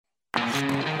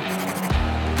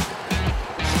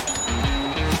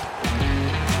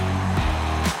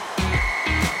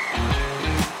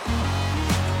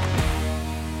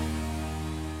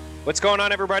What's going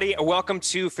on, everybody? Welcome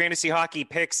to Fantasy Hockey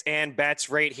Picks and Bets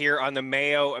right here on the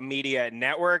Mayo Media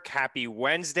Network. Happy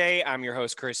Wednesday. I'm your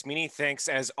host, Chris Meany. Thanks,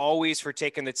 as always, for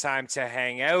taking the time to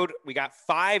hang out. We got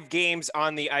 5 games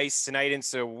on the ice tonight.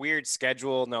 It's a weird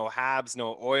schedule. No Habs,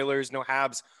 no Oilers, no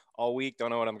Habs all week. Don't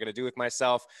know what I'm going to do with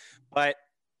myself. But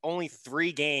only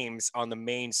 3 games on the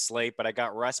main slate, but I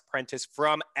got Russ Prentice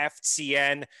from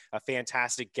FTN, a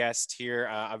fantastic guest here,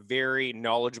 a very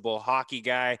knowledgeable hockey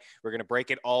guy. We're going to break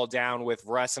it all down with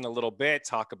Russ in a little bit,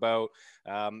 talk about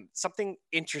something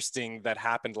interesting that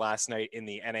happened last night in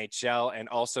the NHL, and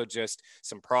also just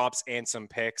some props and some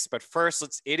picks. But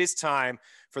first, it is time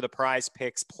for the Prize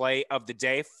Picks play of the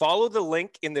day. Follow the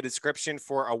link in the description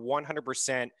for a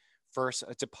 100% first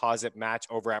deposit match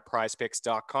over at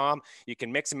prizepicks.com. You can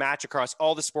mix and match across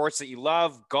all the sports that you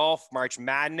love: golf, March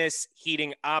Madness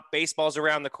heating up, baseball's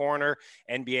around the corner,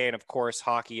 NBA, and of course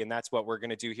hockey. And that's what we're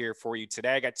going to do here for you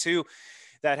today. I got 2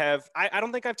 that have, I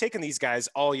don't think I've taken these guys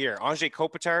all year. Anze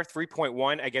Kopitar,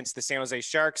 3.1 against the San Jose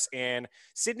Sharks, and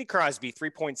Sidney Crosby,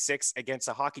 3.6 against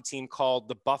a hockey team called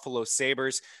the Buffalo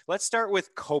Sabres. Let's start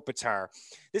with Kopitar.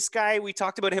 This guy, we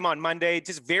talked about him on Monday,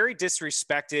 just very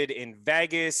disrespected in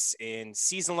Vegas, in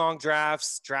season-long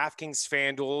drafts, DraftKings,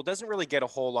 FanDuel, doesn't really get a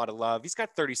whole lot of love. He's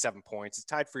got 37 points. He's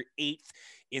tied for 8th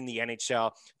in the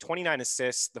NHL, 29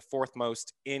 assists, the 4th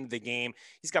most in the game.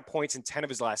 He's got points in 10 of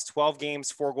his last 12 games,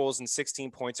 4 goals and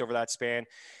 16 points over that span.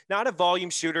 Not a volume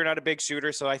shooter, not a big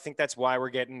shooter, so I think that's why we're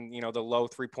getting, the low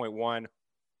 3.1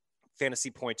 fantasy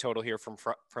point total here from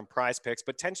Prize Picks,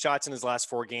 but 10 shots in his last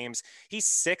 4 games. He's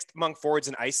 6th among forwards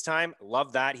in ice time.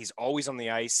 Love that. He's always on the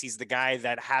ice. He's the guy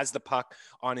that has the puck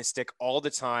on his stick all the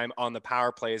time on the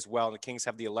power play as well. And the Kings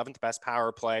have the 11th best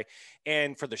power play.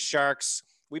 And for the Sharks,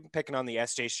 we've been picking on the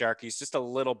SJ Sharkies just a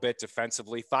little bit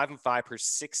defensively. 5-5 per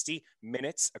 60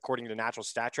 minutes, according to Natural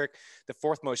Stat Trick. The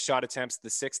 4th most shot attempts, the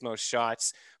 6th most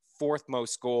shots, 4th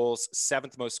most goals,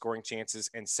 7th most scoring chances,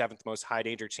 and 7th most high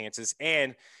danger chances.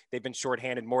 And they've been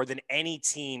shorthanded more than any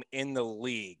team in the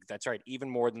league. That's right, even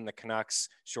more than the Canucks,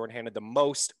 shorthanded the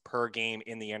most per game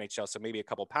in the NHL. So maybe a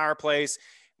couple power plays,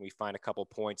 and we find a couple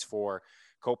points for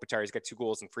Kopitar. He's got 2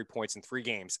 goals and 3 points in 3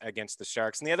 games against the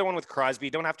Sharks. And the other one with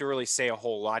Crosby, don't have to really say a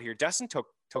whole lot here. Dustin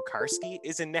Tokarski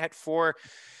is in net for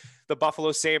the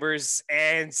Buffalo Sabres.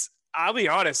 And I'll be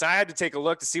honest, I had to take a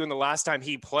look to see when the last time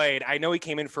he played. I know he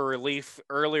came in for relief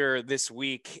earlier this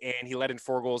week, and he let in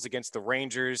 4 goals against the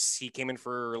Rangers. He came in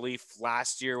for relief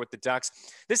last year with the Ducks.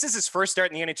 This is his first start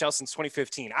in the NHL since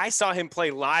 2015. I saw him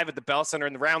play live at the Bell Center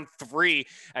in the round 3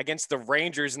 against the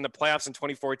Rangers in the playoffs in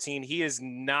 2014. He is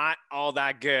not all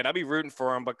that good. I'll be rooting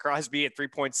for him, but Crosby at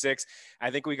 3.6,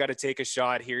 I think we got to take a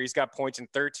shot here. He's got points in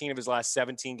 13 of his last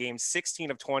 17 games,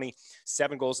 16 of 20,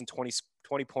 7 goals and 20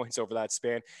 points over that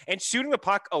span, and shooting the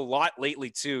puck a lot lately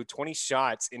too. 20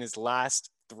 shots in his last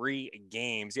 3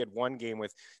 games. He had 1 game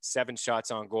with 7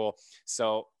 shots on goal.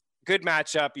 So good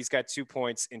matchup. He's got 2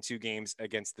 points in 2 games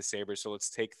against the Sabres. So let's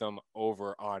take them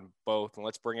over on both. And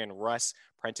let's bring in Russ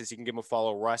Prentice. You can give him a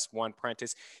follow, Russ1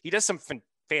 Prentice. He does some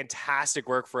fantastic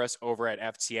work for us over at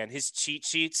FTN. His cheat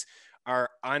sheets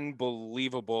are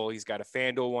unbelievable. He's got a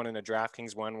FanDuel one and a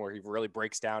DraftKings one where he really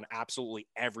breaks down absolutely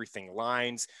everything: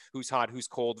 lines, who's hot, who's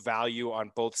cold, value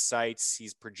on both sites.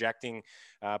 He's projecting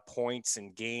points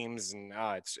and games, and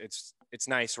it's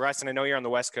nice. Russ, and I know you're on the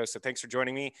West Coast, so thanks for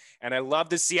joining me. And I love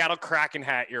the Seattle Kraken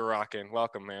hat you're rocking.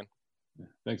 Welcome, man.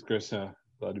 Thanks, Chris.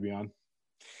 Glad to be on.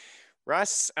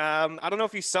 Russ, I don't know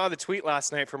if you saw the tweet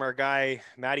last night from our guy,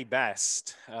 Matty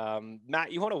Best.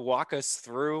 Matt, you want to walk us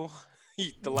through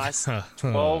the last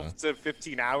 12 to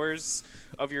 15 hours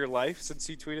of your life since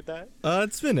you tweeted that?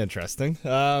 It's been interesting.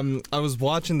 I was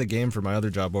watching the game for my other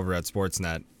job over at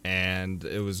Sportsnet, and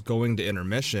it was going to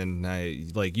intermission.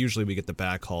 Usually we get the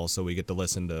back haul, so we get to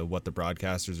listen to what the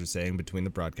broadcasters are saying between the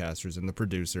broadcasters and the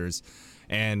producers.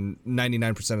 And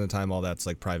 99% of the time, all that's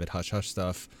like private hush-hush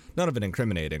stuff, none of it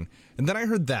incriminating. And then I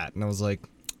heard that, and I was like,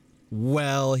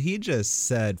 well, he just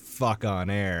said fuck on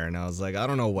air. And I was like, I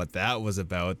don't know what that was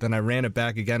about. Then I ran it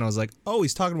back again. I was like, oh,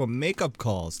 he's talking about makeup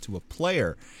calls to a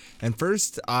player. And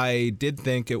first, I did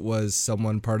think it was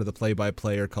someone part of the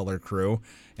play-by-play or color crew.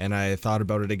 And I thought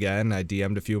about it again. I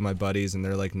DM'd a few of my buddies, and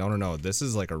they're like, no, this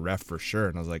is like a ref for sure.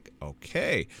 And I was like,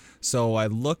 okay. So I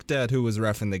looked at who was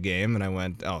reffing the game, and I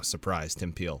went, oh, surprise,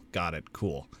 Tim Peel. Got it,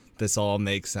 cool. This all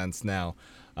makes sense now.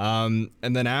 And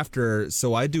then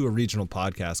so I do a regional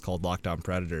podcast called Locked On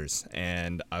Predators,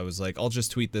 and I was like, I'll just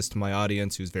tweet this to my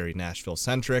audience who's very Nashville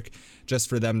centric just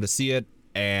for them to see it.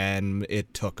 And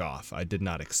it took off. I did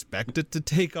not expect it to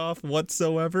take off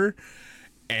whatsoever.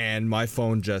 And my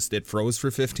phone it froze for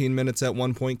 15 minutes at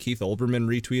one point. Keith Olbermann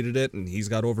retweeted it, and he's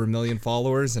got over 1 million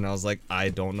followers. And I was like, I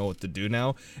don't know what to do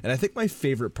now. And I think my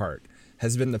favorite part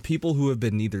has been the people who have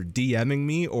been either DMing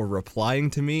me or replying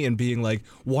to me and being like,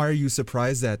 why are you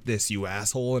surprised at this, you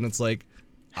asshole? And it's like,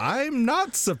 I'm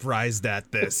not surprised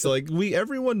at this. Like,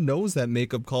 everyone knows that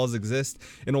makeup calls exist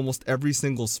in almost every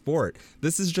single sport.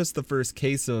 This is just the first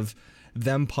case of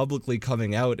them publicly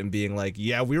coming out and being like,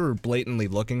 yeah, we were blatantly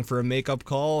looking for a makeup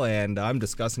call, and I'm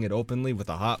discussing it openly with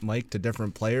a hot mic to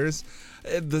different players.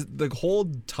 The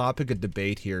whole topic of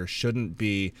debate here shouldn't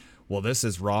be, well, this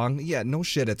is wrong. Yeah, no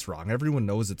shit, it's wrong. Everyone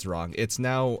knows it's wrong. It's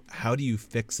now, how do you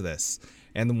fix this?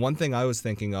 And the one thing I was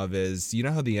thinking of is, you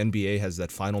know how the NBA has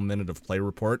that final minute of play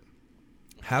report?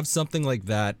 Have something like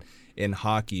that in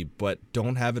hockey, but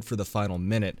don't have it for the final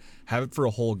minute. Have it for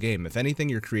a whole game. If anything,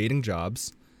 you're creating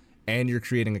jobs, and you're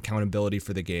creating accountability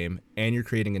for the game, and you're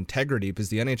creating integrity, because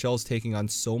the NHL is taking on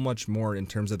so much more in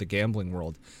terms of the gambling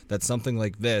world, that something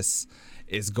like this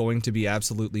is going to be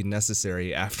absolutely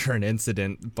necessary after an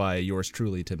incident by yours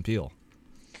truly, Tim Peel.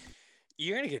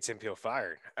 You're going to get Tim Peel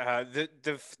fired.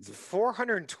 The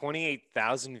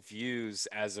 428,000 views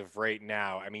as of right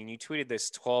now. I mean, you tweeted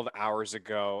this 12 hours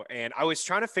ago, and I was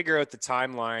trying to figure out the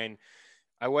timeline.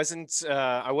 I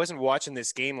wasn't watching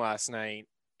this game last night,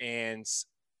 and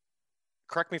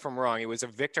correct me if I'm wrong, it was a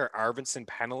Victor Arvidsson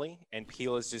penalty, and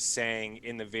Peel is just saying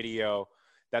in the video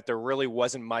that there really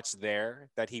wasn't much there,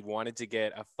 that he wanted to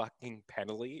get a fucking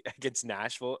penalty against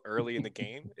Nashville early in the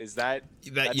game. Is that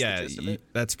yeah,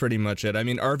 that's pretty much it. I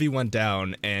mean, RV went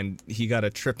down and he got a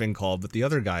tripping call, but the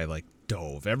other guy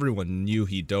dove. Everyone knew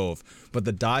he dove, but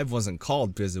the dive wasn't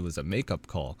called because it was a makeup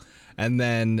call. And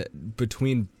then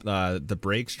between the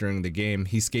breaks during the game,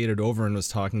 he skated over and was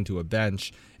talking to a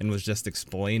bench and was just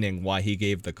explaining why he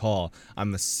gave the call.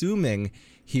 I'm assuming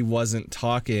he wasn't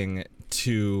talking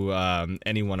to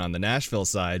anyone on the Nashville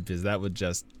side, because that would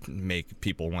just make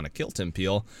people want to kill Tim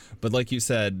Peel. But like you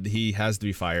said, he has to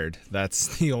be fired.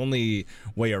 That's the only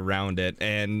way around it.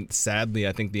 And sadly,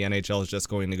 I think the NHL is just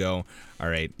going to go, all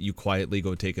right, you quietly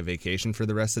go take a vacation for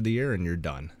the rest of the year and you're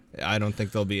done. I don't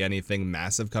think there'll be anything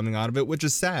massive coming out of it, which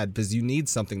is sad because you need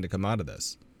something to come out of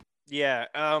this. Yeah.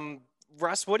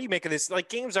 Russ, what do you make of this? Like,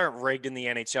 games aren't rigged in the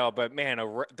NHL, but man,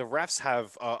 the refs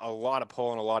have a lot of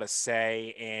pull and a lot of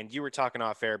say. And you were talking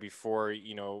off air before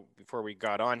we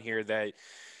got on here that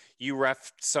you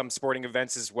ref some sporting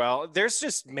events as well. There's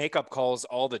just makeup calls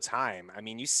all the time. I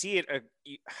mean, you see it.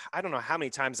 I don't know how many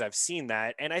times I've seen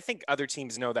that. And I think other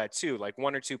teams know that too. Like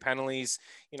one or two penalties,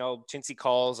 chintzy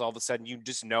calls, all of a sudden you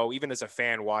just know, even as a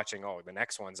fan watching, oh, the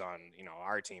next one's on,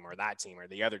 our team or that team or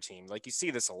the other team. Like, you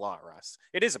see this a lot, Russ.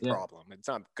 It is a problem. It's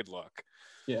not a good look.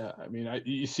 Yeah. I mean,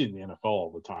 you see it in the NFL all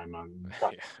the time on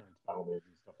penalties and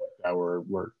stuff like that, where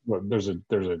there's a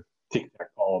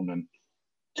tic-tac call, and then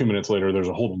 2 minutes later, there's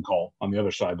a holding call on the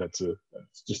other side. That's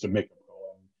just a makeup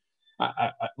call.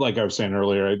 I like I was saying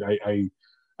earlier, I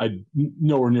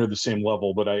nowhere near the same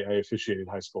level, but I officiated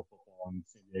high school football in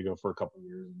San Diego for a couple of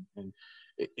years, and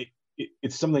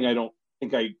it's something I don't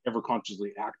think I ever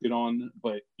consciously acted on,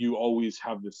 but you always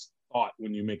have this thought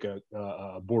when you make a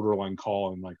borderline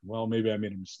call, and like, well, maybe I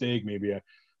made a mistake, maybe I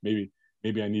need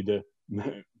to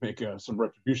make some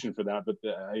retribution for that, but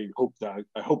I hope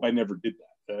I never did that.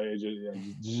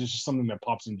 It's just something that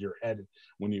pops into your head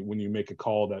when you make a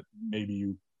call that maybe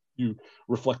you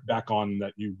reflect back on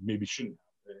that you maybe shouldn't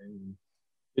have. And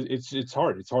it's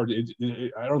hard. It's hard.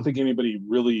 I don't think anybody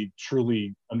really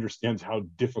truly understands how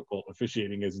difficult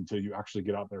officiating is until you actually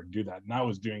get out there and do that. And I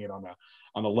was doing it on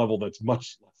a level that's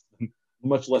much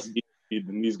less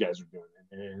than these guys are doing.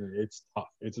 And it's tough.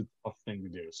 It's a tough thing to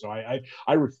do. So I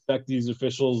respect these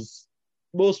officials.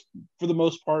 For the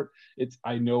most part,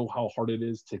 I know how hard it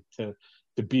is to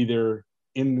be there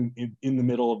in the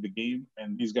middle of the game,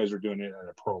 and these guys are doing it at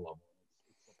a pro level.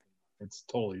 It's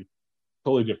totally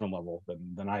different level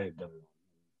than I had done.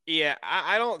 Yeah,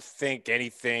 I don't think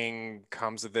anything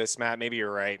comes of this, Matt. Maybe you're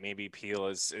right. Maybe Peel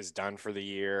is done for the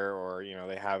year, or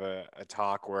they have a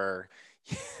talk where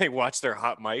they watch their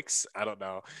hot mics. I don't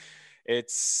know.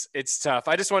 It's tough.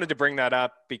 I just wanted to bring that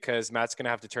up because Matt's going to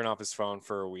have to turn off his phone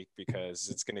for a week because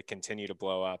it's going to continue to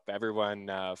blow up. Everyone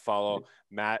follow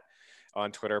Matt on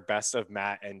Twitter, best of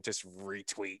Matt, and just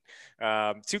retweet.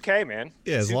 2K, man.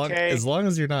 Yeah, as long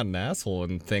as you're not an asshole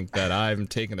and think that I'm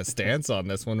taking a stance on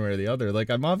this one way or the other. Like,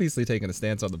 I'm obviously taking a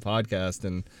stance on the podcast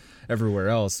and everywhere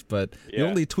else, but the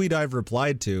only tweet I've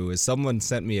replied to is someone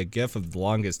sent me a gif of the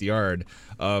longest yard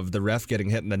of the ref getting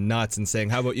hit in the nuts and saying,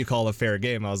 how about you call a fair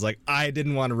game? I was like, I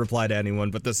didn't want to reply to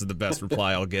anyone, but this is the best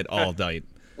reply I'll get all night.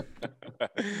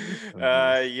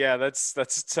 Yeah, that's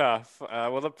tough.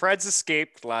 Well, the Preds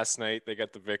escaped last night. They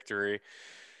got the victory.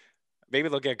 Maybe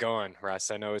they'll get going,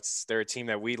 Russ. I know they're a team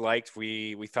that we liked.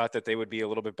 We thought that they would be a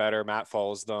little bit better. Matt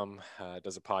follows them,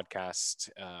 does a podcast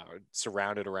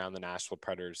surrounded around the Nashville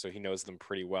Predators, so he knows them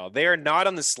pretty well. They are not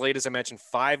on the slate, as I mentioned.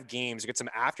 5 games. We get some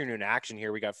afternoon action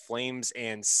here. We got Flames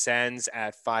and Sens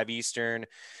at 5 Eastern.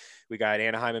 We got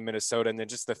Anaheim and Minnesota, and then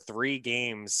just the 3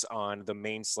 games on the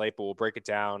main slate. But we'll break it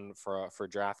down for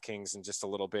DraftKings in just a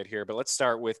little bit here. But let's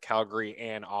start with Calgary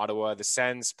and Ottawa. The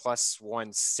Sens plus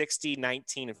 160,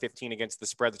 19 and 15 against the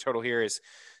spread. The total here is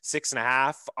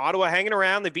 6.5. Ottawa hanging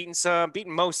around. They've beaten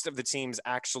most of the teams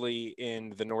actually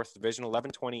in the North Division,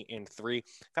 11, 20 and 3.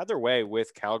 Had their way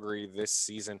with Calgary this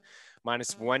season.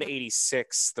 Minus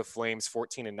 186, the Flames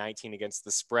 14 and 19 against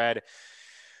the spread.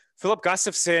 Philip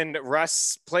Gustafsson,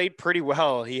 Russ, played pretty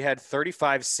well. He had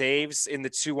 35 saves in the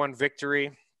 2-1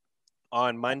 victory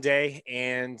on Monday,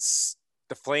 and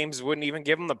the Flames wouldn't even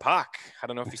give him the puck. I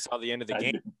don't know if you saw the end of the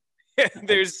game.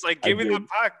 There's like, give me the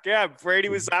puck. Yeah, Brady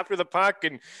was after the puck,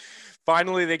 and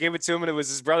finally they gave it to him, and it was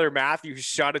his brother Matthew who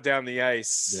shot it down the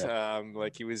ice,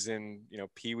 like he was in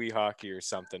pee-wee hockey or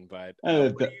something. But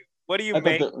what do you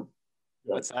make?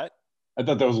 What's that? I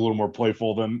thought that was a little more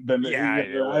playful than yeah.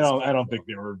 I don't think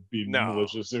they were being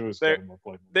malicious. It was kind of more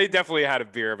playful. They definitely had a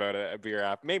beer about a beer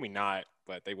after. Maybe not,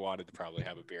 but they wanted to probably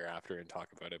have a beer after and talk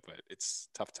about it. But it's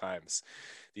tough times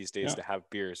these days to have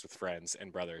beers with friends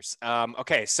and brothers.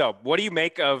 Okay, so what do you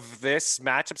make of this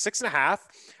matchup? 6.5.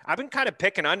 I've been kind of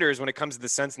picking unders when it comes to the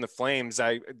Sens and the Flames.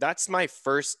 That's my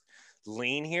first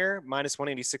lean here. Minus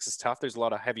 186 is tough. There's a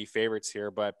lot of heavy favorites here,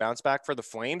 but bounce back for the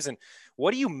Flames. And what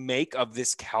do you make of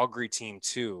this Calgary team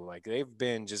too? Like, they've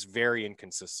been just very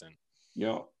inconsistent.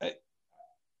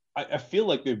 I feel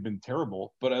like they've been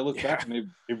terrible, but I look back and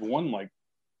they've won like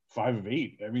 5 of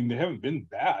 8. I mean, they haven't been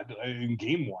bad in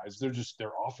game wise. Their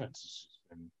offense has just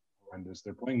been horrendous.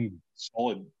 They're playing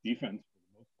solid defense for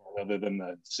the most part, other than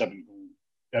the 7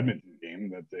 Edmonton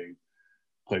game that they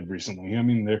played recently. I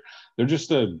mean, they're just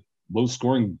a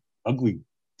low-scoring, ugly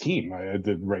team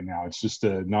right now. It's just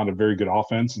not a very good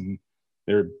offense, and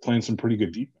they're playing some pretty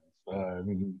good defense.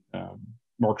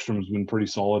 Markstrom's been pretty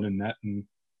solid in net, and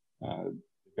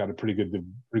got a pretty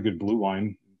good blue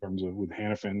line in terms of with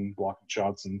Hanifin blocking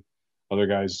shots and other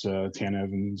guys. Tanev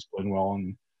Evans playing well,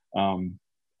 and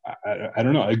I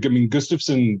don't know. I mean,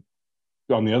 Gustafsson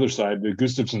on the other side,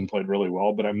 Gustafsson played really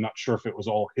well, but I'm not sure if it was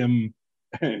all him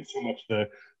and so much the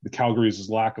Calgary's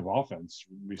lack of offense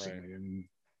recently. Right.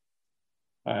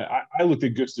 And I looked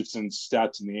at Gustafsson's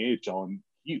stats in the AHL, and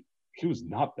he was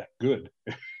not that good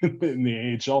in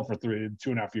the AHL for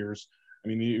 2.5 years. I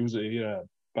mean, he was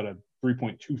about a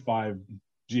 3.25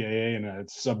 GAA and a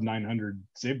sub 900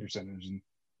 save percentage in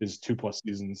his 2+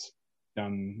 seasons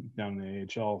down in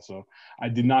the AHL. So I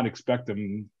did not expect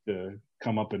him to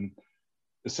come up and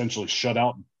essentially shut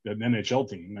out an NHL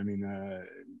team. I mean,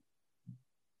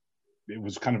 it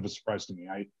was kind of a surprise to me.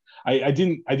 I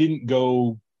didn't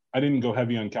go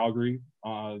heavy on Calgary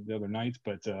the other night,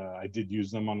 but I did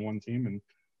use them on one team, and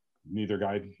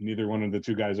neither one of the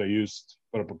 2 guys I used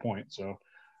put up a point. So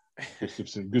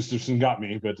Gustafsson got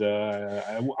me, but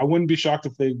I wouldn't be shocked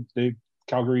if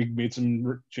Calgary made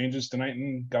some changes tonight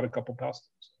and got a couple passes.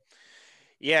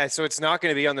 Yeah, so it's not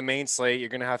going to be on the main slate. You're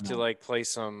going to have to like play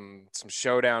some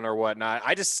showdown or whatnot.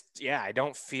 I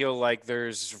don't feel like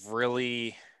there's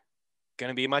really going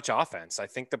to be much offense. I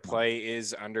think the play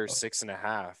is under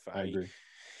 6.5. I agree.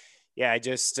 Yeah,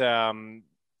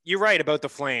 you're right about the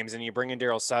Flames, and you bring in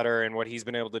Daryl Sutter and what he's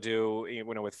been able to do,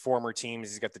 with former teams.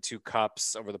 He's got the 2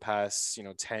 cups over the past,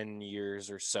 10 years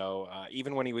or so.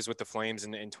 Even when he was with the Flames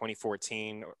in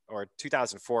 2014 or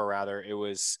 2004, rather, it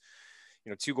was,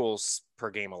 2 goals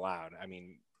per game allowed. I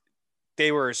mean,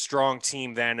 they were a strong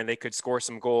team then, and they could score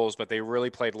some goals, but they really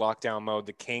played lockdown mode.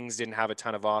 The Kings didn't have a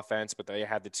ton of offense, but they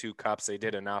had the 2 cups. They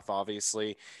did enough,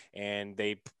 obviously, and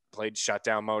they played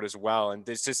shutdown mode as well. And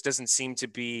this just doesn't seem to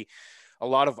be a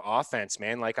lot of offense,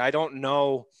 man. Like, I don't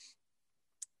know.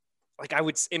 Like, I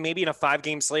would, maybe in a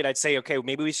 5-game slate, I'd say, okay,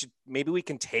 maybe we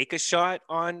can take a shot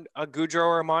on a Gaudreau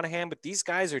or a Monahan, but these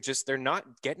guys are they're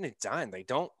not getting it done. They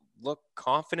don't look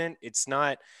confident.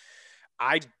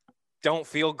 I don't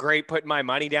feel great putting my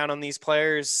money down on these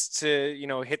players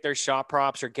to, hit their shot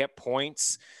props or get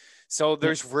points. So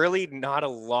there's really not a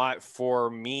lot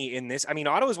for me in this. I mean,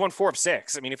 Ottawa's won 4 of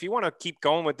 6. I mean, if you want to keep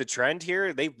going with the trend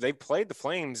here, they've played the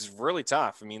Flames really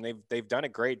tough. I mean, they've done a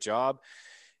great job,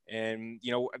 and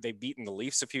they've beaten the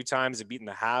Leafs a few times. They've beaten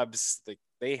the Habs.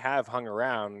 They have hung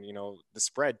around. The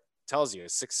spread tells you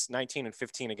 6-19 and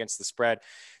 15 against the spread.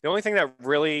 The only thing that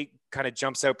really kind of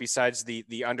jumps out besides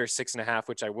the under 6.5,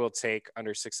 which I will take,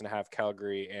 under 6.5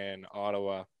 Calgary and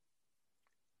Ottawa.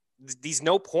 These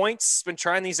no points, been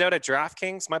trying these out at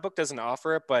DraftKings. My book doesn't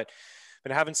offer it, but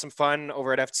been having some fun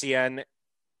over at FTN.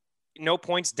 No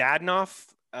points, Dadonov.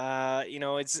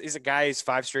 It's a guy who's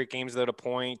 5 straight games without a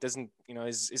point. Doesn't,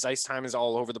 his ice time is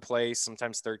all over the place,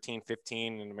 sometimes 13,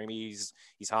 15, and maybe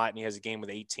he's hot and he has a game with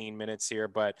 18 minutes here,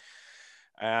 but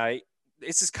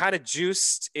this is kind of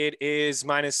juiced. It is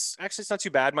it's not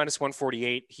too bad, minus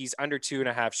 148. He's under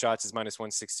 2.5 shots is minus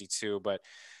 162, but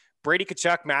Brady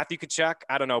Tkachuk, Matthew Tkachuk,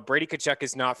 I don't know. Brady Tkachuk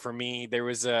is not for me. There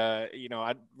was Russ,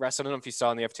 I don't know if you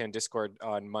saw in the FTN Discord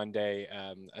on Monday,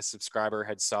 a subscriber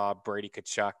had saw Brady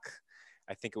Tkachuk.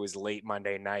 I think it was late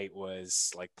Monday night,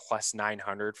 was like plus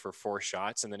 900 for 4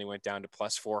 shots. And then he went down to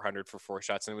plus 400 for 4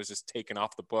 shots and it was just taken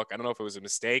off the book. I don't know if it was a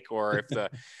mistake or if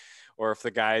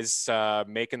the guys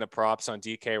making the props on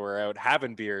DK were out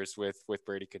having beers with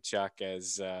Brady Tkachuk,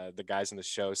 as the guys in the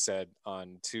show said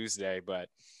on Tuesday, but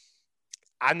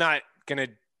I'm not going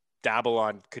to dabble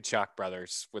on Tkachuk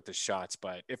brothers with the shots,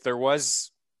 but if there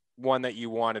was one that you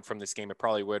wanted from this game, it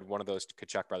probably would one of those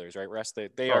Tkachuk brothers, right, Russ?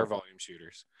 They are volume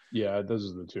shooters. Yeah, those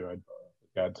are the two I'd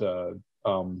got.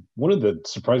 One of the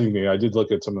surprising things, I did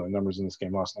look at some of the numbers in this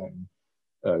game last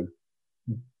night.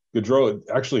 Gaudreau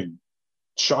actually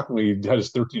shockingly had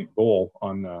his 13th goal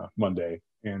on Monday,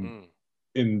 and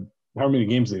in how many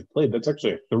games they've played, that's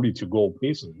actually a 32 goal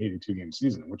pace in an 82 game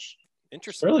season, which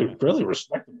interesting, fairly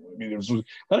respectable. I mean, it was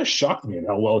kind of shocked me at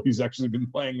how well he's actually been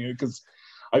playing it, because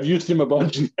I've used him a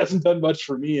bunch and he hasn't done much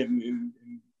for me in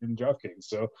DraftKings.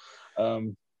 So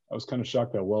I was kind of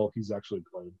shocked how well he's actually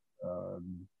played.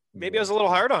 Maybe I was a little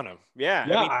hard on him. Yeah.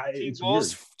 I mean, 2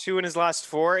 goals, 2 in his last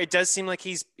 4. It does seem like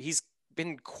he's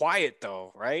been quiet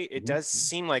though, right? It does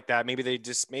seem like that.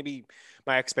 Maybe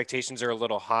my expectations are a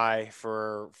little high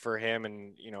for him,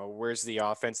 and where's the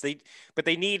offense? But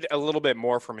they need a little bit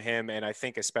more from him, and I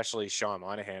think especially Sean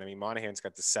Monahan. I mean, Monahan's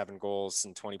got the 7 goals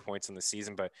and 20 points in the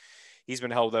season, but he's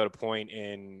been held out a point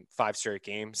in 5 straight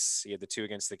games. He had the 2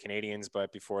 against the Canadians,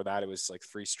 but before that, it was like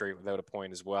 3 straight without a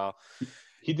point as well.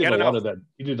 He did a lot of that.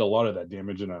 He did a lot of that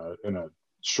damage in a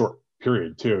short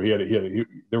period too.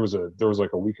 There was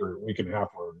like a week and a half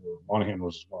where Monahan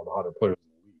was one of the hotter players in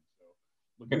the league. So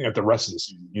looking at the rest of the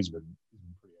season, he's been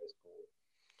pretty ice cold.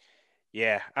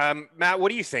 Yeah. Matt, what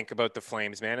do you think about the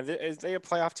Flames, man? Is they a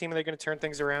playoff team? Are they going to turn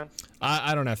things around?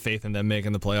 I don't have faith in them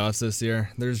making the playoffs this year.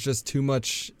 There's just too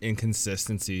much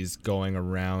inconsistencies going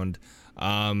around.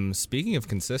 Speaking of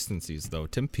consistencies, though,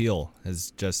 Tim Peel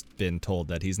has just been told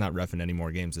that he's not reffing any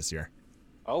more games this year.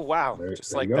 Oh, wow.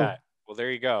 Just like that. Well, there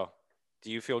you go.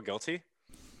 Do you feel guilty?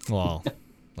 Well,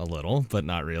 a little, but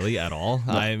not really at all.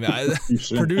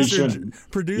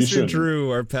 Producer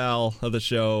Drew, our pal of the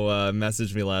show,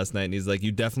 messaged me last night, and he's like,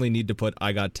 "You definitely need to put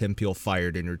 'I got Tim Peel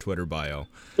fired' in your Twitter bio."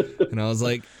 And I was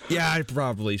like, "Yeah, I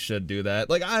probably should do that.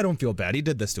 Like, I don't feel bad. He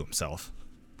did this to himself."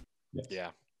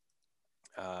 Yeah.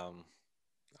 All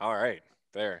right.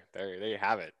 There you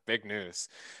have it. Big news.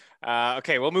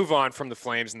 Okay, we'll move on from the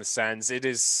Flames and the Sens. It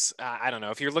is, I don't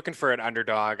know, if you're looking for an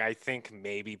underdog, I think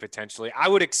maybe potentially. I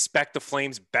would expect the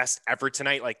Flames' best effort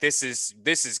tonight. Like, this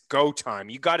is go time.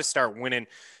 You got to start winning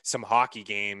some hockey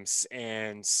games.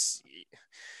 And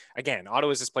again,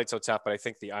 Ottawa's just played so tough, but I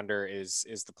think the under is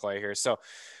the play here. So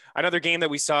another game that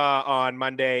we saw on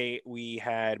Monday, we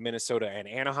had Minnesota and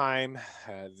Anaheim.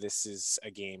 This is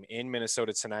a game in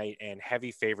Minnesota tonight, and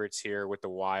heavy favorites here with the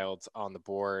Wild on the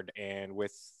board. And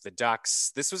with the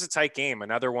Ducks, this was a tight game.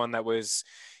 Another one that was,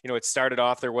 it started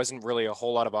off, there wasn't really a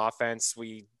whole lot of offense.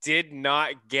 We did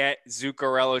not get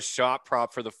Zuccarello's shot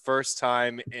prop for the first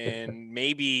time in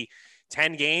maybe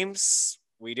 10 games.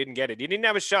 We didn't get it. He didn't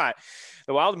have a shot.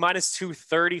 The Wild minus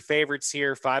 230 favorites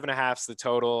here. 5.5's the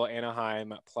total.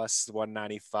 Anaheim plus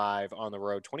 195 on the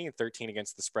road. 20-13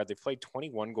 against the spread. They've played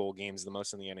 21 goal games, the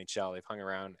most in the NHL. They've hung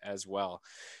around as well.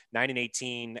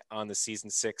 9-18 on the season,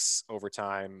 6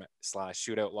 overtime /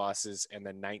 shootout losses, and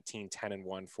then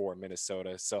 19-10-1 for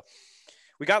Minnesota. So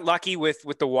we got lucky with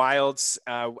the Wilds.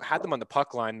 Had them on the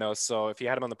puck line, though. So if you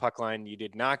had them on the puck line, you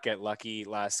did not get lucky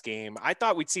last game. I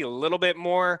thought we'd see a little bit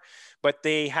more, but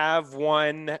they have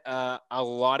won a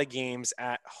lot of games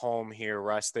at home here,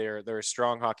 Russ. They're a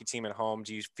strong hockey team at home.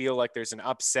 Do you feel like there's an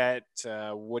upset?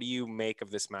 What do you make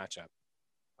of this matchup?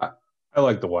 I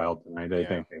like the Wild tonight. I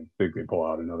think they pull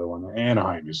out another one.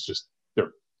 Anaheim is just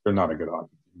they're not a good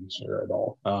hockey team this year at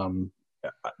all.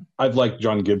 I've liked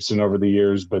John Gibson over the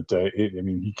years, but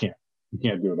he can't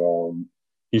do it all. And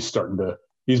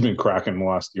he's been cracking the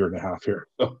last year and a half here.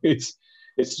 So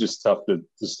it's just tough to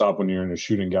stop when you're in a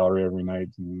shooting gallery every night.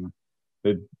 And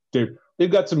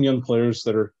they've got some young players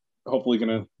that are hopefully going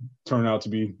to turn out to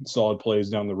be solid plays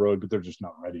down the road, but they're just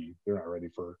not ready. They're not ready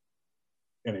for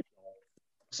NHL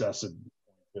success.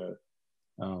 The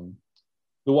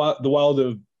Wild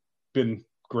have been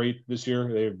great this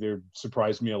year. They've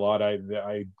surprised me a lot.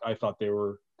 I thought they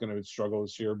were going to struggle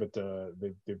this year, but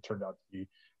they've turned out to be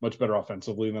much better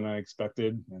offensively than I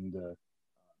expected. And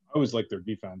I always like their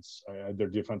defense. Their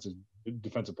defensive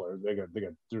players.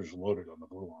 They're just loaded on the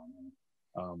blue line. And,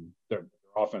 their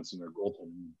offense and their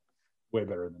goaltending way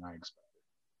better than I expected.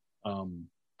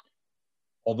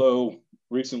 Although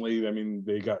recently, I mean,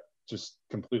 they got just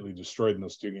completely destroyed in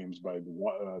those two games by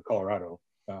Colorado.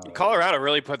 Colorado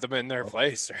really put them in their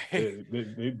place, right?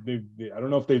 I don't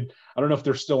know if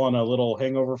they're still on a little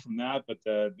hangover from that, but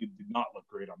they did not look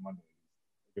great on Monday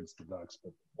against the Ducks,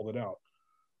 but pulled it out.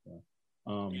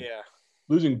 Yeah.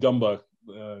 Losing Dumba,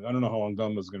 I don't know how long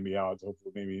Dumba's going to be out.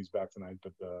 Hopefully, maybe he's back tonight,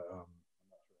 but I'm not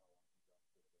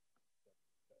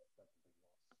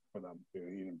sure for them.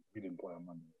 He didn't play on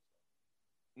Monday.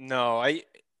 No,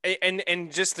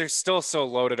 and just they're still so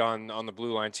loaded on the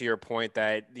blue line. To your point,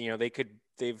 that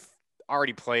they've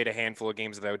already played a handful of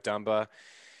games without Dumba.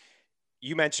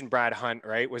 You mentioned Brad Hunt,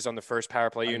 right? Was on the first power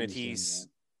play unit. He's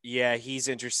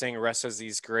interesting. Rest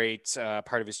he's great.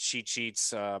 Part of his cheat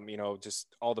sheets,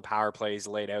 just all the power plays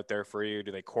laid out there for you.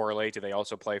 Do they correlate? Do they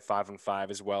also play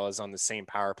 5-on-5 as well as on the same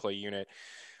power play unit?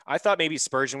 I thought maybe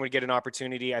Spurgeon would get an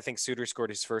opportunity. I think Suter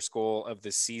scored his first goal of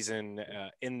the season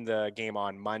in the game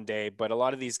on Monday, but a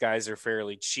lot of these guys are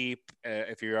fairly cheap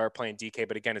if you are playing DK,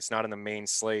 but again, it's not on the main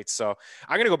slate. So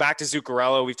I'm going to go back to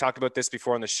Zuccarello. We've talked about this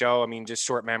before on the show. I mean, just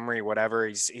short memory, whatever.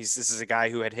 This is a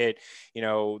guy who had hit,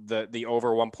 the over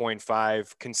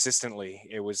 1.5 consistently.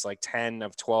 It was like 10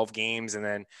 of 12 games and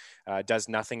then does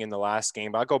nothing in the last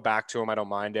game, but I'll go back to him. I don't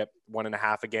mind it.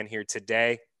 1.5 again here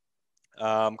today.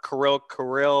 Kirill,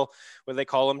 what do they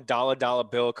call him? Dollar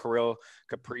bill, Kirill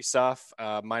Kaprizov,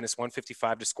 minus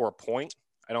 155 to score a point.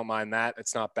 I don't mind that.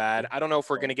 It's not bad. I don't know if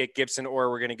we're going to get Gibson or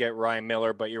we're going to get Ryan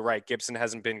Miller, but you're right. Gibson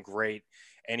hasn't been great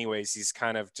anyways. He's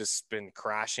kind of just been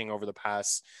crashing over the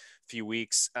past few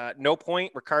weeks. No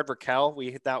point, Rickard Rakell.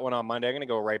 We hit that one on Monday. I'm going to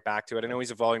go right back to it. I know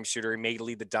he's a volume shooter. He may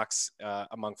lead the Ducks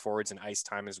among forwards in ice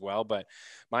time as well, but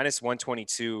minus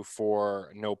 122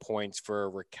 for no points for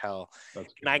Rakell. And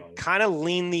I kind of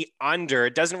lean the under.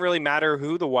 It doesn't really matter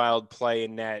who the Wild play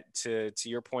in net. To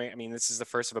your point, I mean, this is the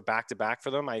first of a back-to-back for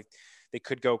them. They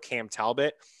could go Cam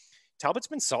Talbot. Talbot's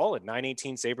been solid,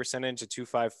 918 save percentage, a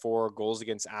 254 goals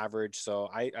against average. So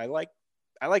I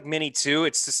like Mini too.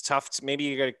 It's just tough to, maybe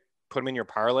you got to put them in your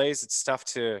parlays. It's tough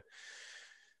to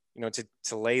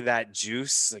lay that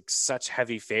juice, like such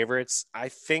heavy favorites. I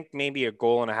think maybe 1.5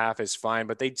 goals is fine,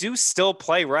 but they do still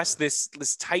play this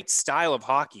tight style of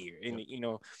hockey. And,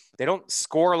 they don't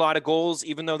score a lot of goals,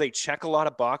 even though they check a lot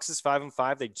of boxes,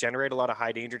 5-on-5. They generate a lot of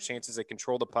high danger chances. They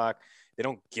control the puck. They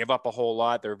don't give up a whole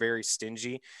lot. They're very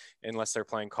stingy unless they're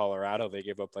playing Colorado. They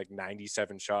give up like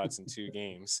 97 shots in 2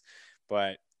 games,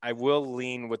 but I will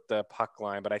lean with the puck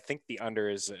line, but I think the under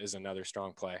is another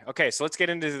strong play. Okay, so let's get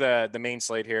into the main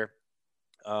slate here.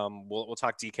 We'll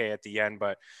talk DK at the end,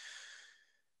 but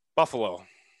Buffalo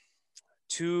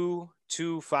 2-5.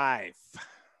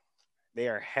 They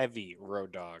are heavy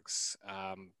road dogs.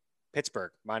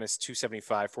 Pittsburgh minus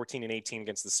 275, 14-18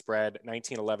 against the spread,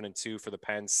 19-11-2 for the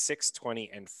Pens,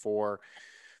 6-20-4 for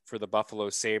the Buffalo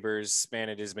Sabres. Man,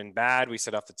 it has been bad. We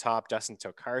said off the top, Dustin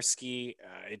Tokarski.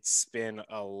 It's been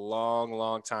a long,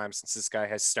 long time since this guy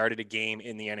has started a game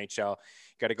in the NHL.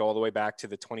 Got to go all the way back to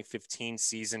the 2015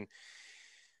 season.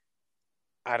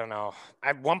 I don't know.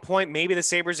 At one point, maybe the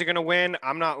Sabres are going to win.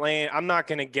 I'm not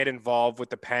going to get involved with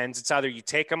the Pens. It's either you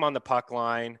take them on the puck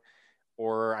line,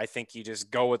 or I think you just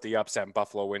go with the upset and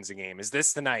Buffalo wins the game. Is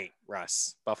this the night,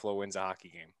 Russ? Buffalo wins a hockey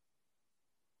game.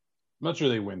 I'm not sure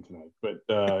they win tonight, but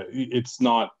it's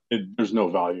not. There's no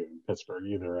value in Pittsburgh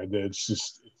either. It's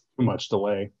just too much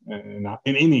delay, and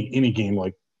in any game,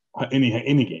 like any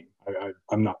game,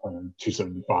 I'm not playing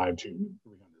 275 to 300.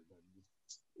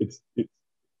 It's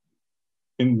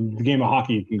in the game of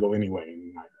hockey, it can go anyway.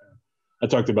 I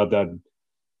talked about that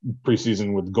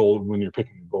preseason with gold when you're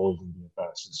picking goals in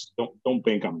DFS. Don't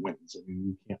bank on wins. I mean,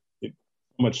 you can't.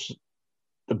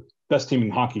 The best team in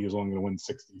hockey is only going to win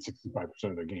 65%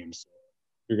 of their games. So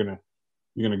you're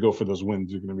gonna go for those wins.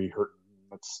 You're gonna be hurting.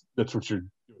 That's what you're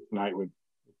doing tonight with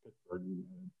Pittsburgh.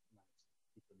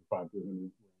 65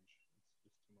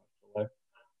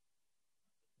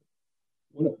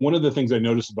 One of the things I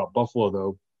noticed about Buffalo,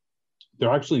 though,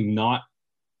 they're actually not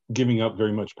giving up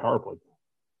very much power play.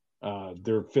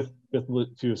 They're fifth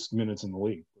fewest minutes in the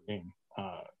league per game.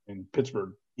 And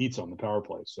Pittsburgh eats on the power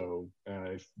play. So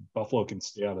if Buffalo can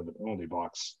stay out of the penalty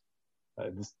box,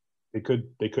 they could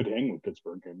hang with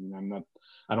Pittsburgh. I mean,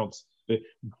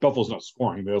 Buffalo's not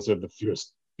scoring. They also have the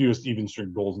fewest even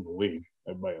strength goals in the league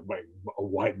by a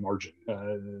wide margin.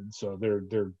 So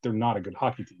they're not a good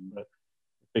hockey team, but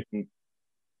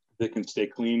they can stay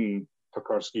clean.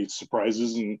 Tokarski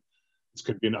surprises, and this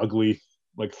could be an ugly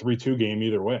 3-2 game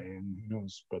either way, and who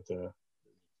knows? But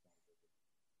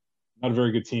not a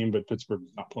very good team. But Pittsburgh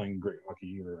is not playing great hockey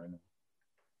either right now.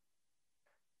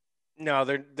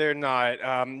 No, they're not.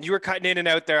 You were cutting in and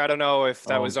out there. I don't know if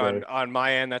that was on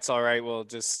my end. That's all right. We'll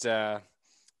just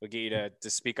we'll get you to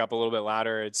speak up a little bit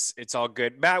louder. It's all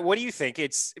good. Matt, what do you think?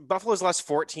 Buffalo's lost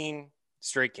 14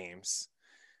 straight games.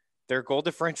 Their goal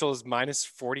differential is minus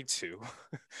 42.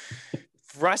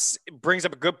 Russ brings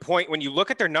up a good point. When you look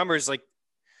at their numbers,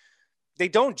 they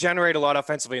don't generate a lot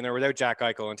offensively, and they're without Jack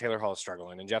Eichel, and Taylor Hall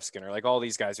struggling, and Jeff Skinner, all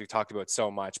these guys we've talked about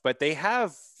so much. But they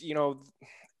have,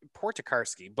 poor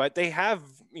Tokarski, but they have,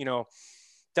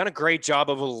 done a great job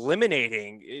of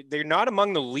eliminating. They're not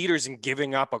among the leaders in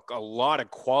giving up a lot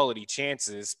of quality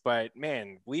chances, but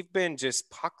man, we've been just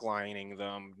puck lining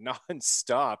them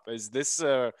nonstop. Is this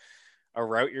a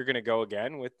route you're going to go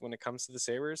again when it comes to the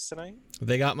Sabres tonight?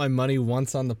 They got my money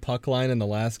once on the puck line in the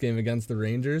last game against the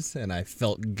Rangers, and I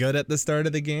felt good at the start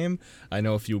of the game. I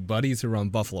know a few buddies who run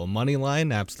Buffalo money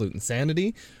line, absolute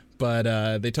insanity.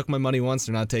 But they took my money once.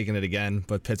 They're not taking it again.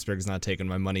 But Pittsburgh's not taking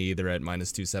my money either at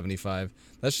minus 275.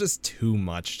 That's just too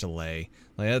much to lay.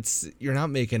 You're not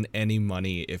making any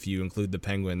money if you include the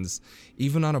Penguins.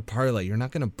 Even on a parlay, you're not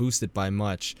going to boost it by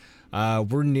much.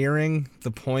 We're nearing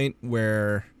the point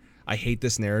where I hate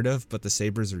this narrative, but the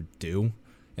Sabres are due.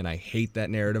 And I hate that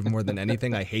narrative more than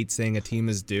anything. I hate saying a team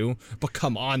is due. But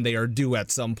come on, they are due at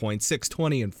some point.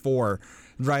 6-20-4,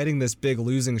 riding this big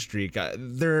losing streak.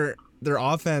 Their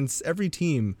offense, every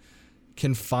team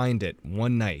can find it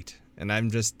one night, and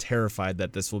I'm just terrified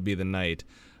that this will be the night.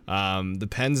 The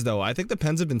Pens, though, I think the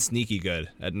Pens have been sneaky good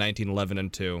at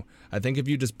 19-11-2. I think if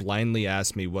you just blindly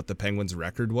asked me what the Penguins'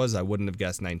 record was, I wouldn't have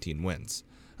guessed 19 wins.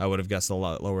 I would have guessed a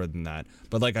lot lower than that.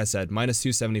 But like I said, minus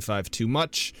 275, too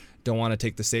much. Don't want to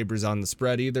take the Sabres on the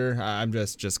spread either. I'm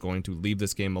just going to leave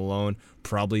this game alone.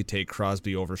 Probably take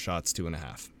Crosby over shots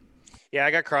 2.5. Yeah,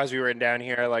 I got Crosby written down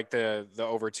here. I like the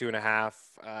over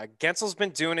 2.5. Gensel's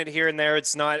been doing it here and there.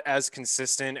 It's not as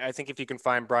consistent. I think if you can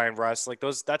find Brian Russ,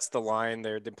 that's the line.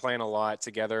 They're playing a lot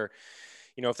together.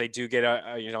 If they do get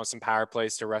some power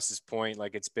plays, to Russ's point,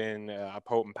 it's been a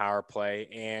potent power play.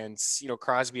 And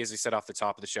Crosby, as we said off the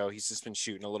top of the show, he's just been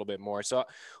shooting a little bit more. So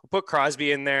we'll put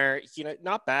Crosby in there.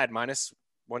 Not bad. Minus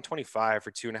 125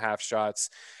 for 2.5 shots.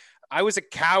 I was a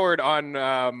coward on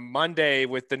Monday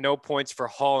with the no points for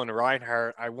Hall and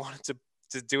Reinhart. I wanted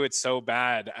to do it so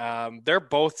bad. They're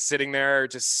both sitting there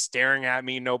just staring at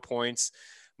me, no points,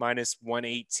 minus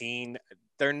 118.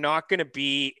 They're not going to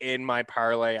be in my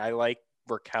parlay. I like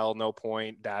Raquel, no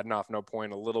point, Dadonov, no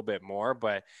point, a little bit more,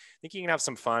 but I think you can have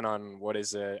some fun on what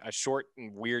is a short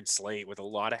and weird slate with a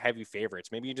lot of heavy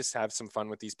favorites. Maybe you just have some fun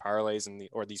with these parlays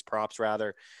or these props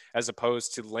rather, as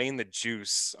opposed to laying the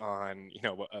juice on,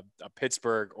 a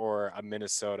Pittsburgh or a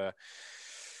Minnesota.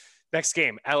 Next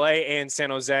game, LA and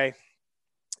San Jose.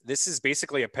 This is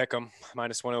basically a pick 'em,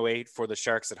 minus 108 for the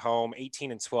Sharks at home,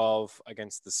 18-12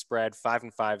 against the spread,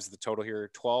 5-5 is the total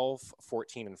here,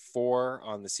 12-14-4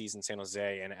 on the season, San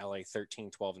Jose, and LA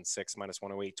 13-12-6, minus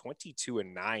 108,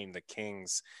 22-9, the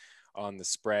Kings on the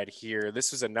spread here.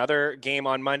 This was another game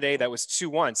on Monday that was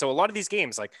 2-1. So a lot of these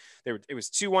games, it was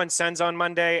 2-1 Sens on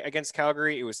Monday against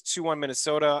Calgary. It was 2-1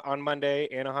 Minnesota on Monday,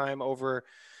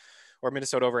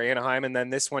 Minnesota over Anaheim. And then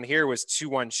this one here was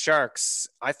 2-1 Sharks.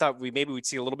 I thought we'd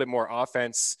see a little bit more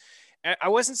offense. I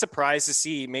wasn't surprised to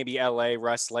see maybe LA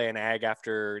Russ lay an egg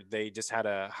after they just had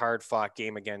a hard fought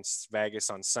game against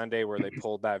Vegas on Sunday where they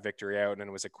pulled that victory out, and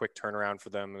it was a quick turnaround for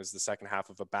them. It was the second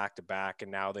half of a back-to-back, and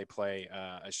now they play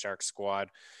a Sharks squad.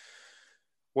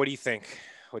 What do you think?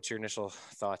 What's your initial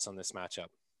thoughts on this matchup?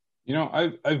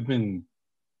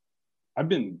 I've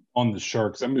been on the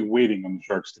Sharks. I've been waiting on the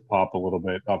Sharks to pop a little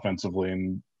bit offensively,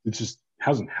 and it just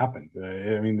hasn't happened.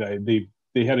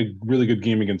 They had a really good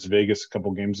game against Vegas a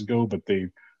couple games ago, but they've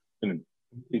been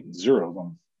 0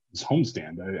 on this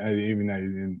homestand.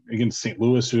 Against St.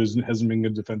 Louis, who hasn't been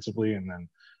good defensively, and then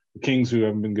the Kings, who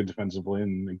haven't been good defensively,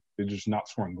 and they're just not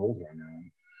scoring goals right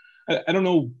now. I don't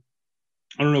know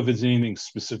if it's anything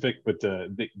specific, but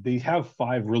they have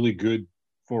 5 really good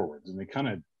forwards, and they kind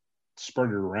of spread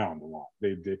it around a lot.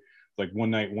 They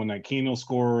one night Kane will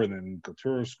score, and then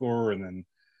Couture will score, and then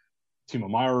Timo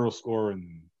Meier will score,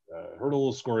 and Hurdle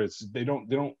will score. They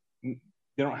don't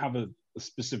have a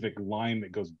specific line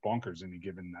that goes bonkers any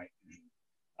given night.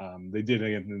 They did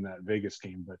in that Vegas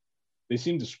game, but they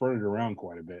seem to spread it around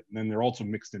quite a bit. And then they're also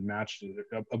mixed and matched.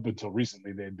 Up until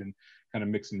recently, they had been kind of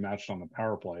mixed and matched on the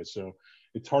power play. So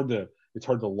it's hard to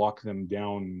lock them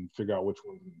down and figure out which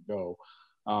one to go.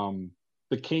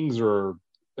 The Kings are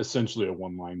essentially a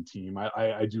one-line team.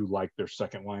 I do like their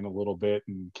second line a little bit,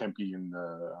 and Kempe and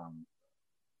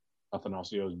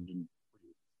Athanasio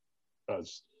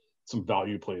does some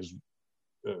value plays,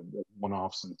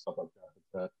 one-offs and stuff like that.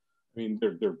 But I mean,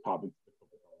 they're probably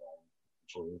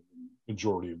the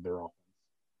majority of their offense.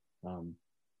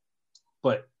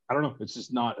 But I don't know. It's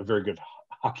just not a very good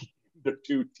hockey. They're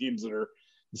two teams that are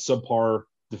subpar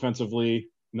defensively,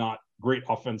 not great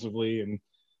offensively, and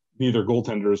neither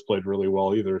goaltender has played really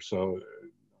well either. So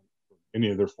any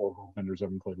of their four goaltenders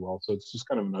haven't played well. So it's just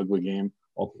kind of an ugly game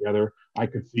altogether. I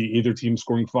could see either team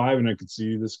scoring 5, and I could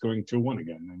see this going 2-1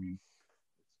 again. I mean,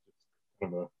 it's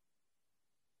kind of a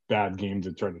bad game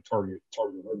to try to target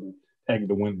and tag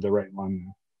the right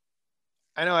line.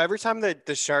 I know every time that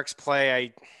the Sharks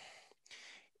play,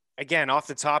 again, off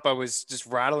the top, I was just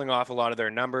rattling off a lot of their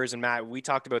numbers. And Matt, we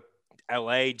talked about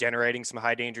LA generating some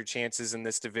high danger chances in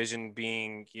this division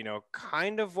being,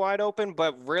 kind of wide open,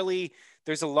 but really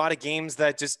there's a lot of games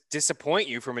that just disappoint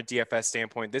you from a DFS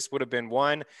standpoint. This would have been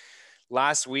one.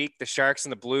 Last week, the Sharks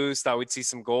and the Blues thought we'd see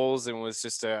some goals, and it was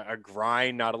just a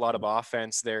grind, not a lot of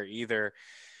offense there either.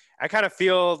 I kind of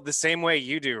feel the same way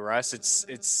you do, Russ.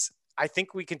 It's I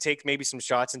think we can take maybe some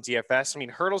shots in DFS. I mean,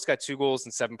 Hurdle's got 2 goals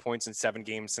and 7 points in 7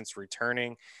 games since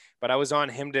returning, but I was on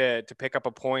him to pick up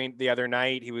a point the other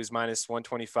night. He was minus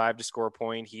 125 to score a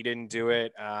point. He didn't do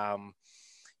it.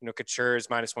 Couture is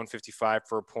minus 155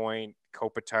 for a point.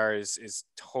 Kopitar is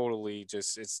totally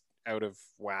just, it's out of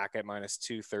whack at minus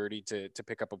 230 to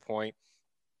pick up a point.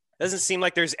 Doesn't seem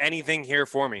like there's anything here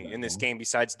for me in this game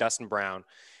besides Dustin Brown.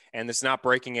 And it's not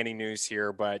breaking any news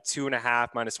here, but 2.5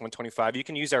 minus 125. You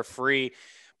can use our free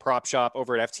prop shop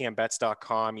over at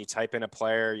ftmbets.com. You type in a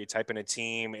player, you type in a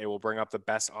team, it will bring up the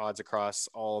best odds across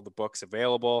all the books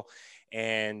available.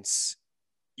 And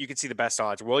you can see the best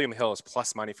odds. William Hill is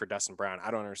plus money for Dustin Brown.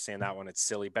 I don't understand that one. It's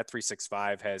silly.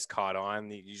 Bet365 has caught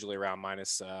on, usually around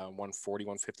minus 140,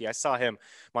 150. I saw him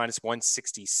minus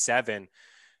 167.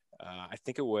 I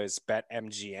think it was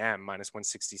BetMGM minus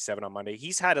 167 on Monday.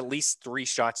 He's had at least 3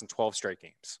 shots in 12 straight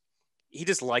games. He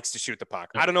just likes to shoot the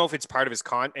puck. I don't know if it's part of his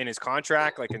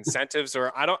contract, like incentives,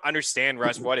 or I don't understand,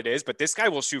 Russ, what it is, but this guy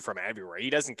will shoot from everywhere.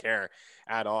 He doesn't care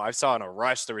at all. I saw in a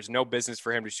rush, there was no business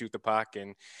for him to shoot the puck,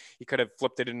 and he could have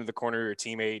flipped it into the corner of your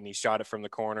teammate, and he shot it from the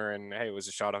corner, and hey, it was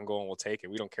a shot on goal, and we'll take it.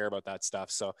 We don't care about that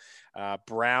stuff. So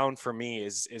Brown for me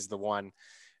is the one.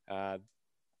 And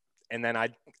then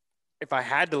if I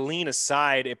had to lean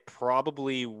aside, it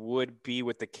probably would be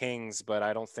with the Kings, but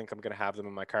I don't think I'm going to have them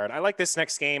in my card. I like this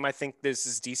next game. I think this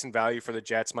is decent value for the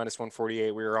Jets, minus 148.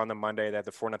 We were on the Monday. They had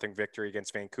the 4-0 victory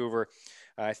against Vancouver.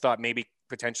 I thought maybe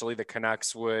potentially the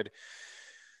Canucks would,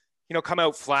 come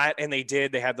out flat, and they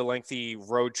did. They had the lengthy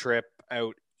road trip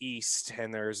out east,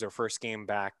 and there's their first game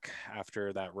back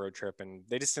after that road trip, and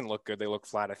they just didn't look good. They looked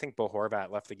flat. I think Bo Horvat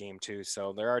left the game too,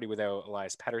 so they're already without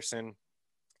Elias Pettersson,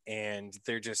 and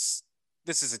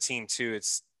this is a team too.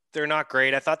 They're not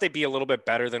great. I thought they'd be a little bit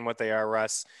better than what they are,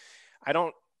 Russ. I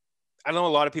know a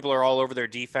lot of people are all over their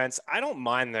defense. I don't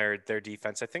mind their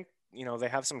defense. I think, they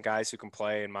have some guys who can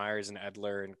play, and Myers and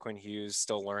Edler and Quinn Hughes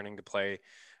still learning to play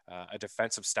a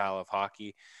defensive style of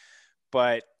hockey.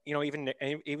 But,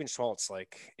 even Schultz,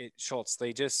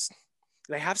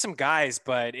 they have some guys,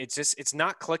 but it's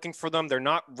not clicking for them. They're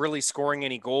not really scoring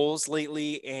any goals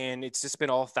lately, and it's just been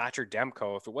all Thatcher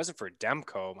Demko. If it wasn't for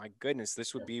Demko, my goodness,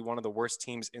 this would be one of the worst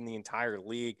teams in the entire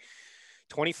league.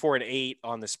 24-8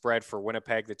 on the spread for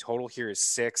Winnipeg. The total here is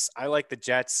 6. I like the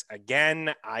Jets.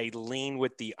 Again, I lean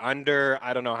with the under.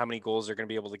 I don't know how many goals they're going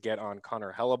to be able to get on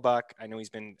Connor Hellebuck. I know he's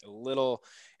been a little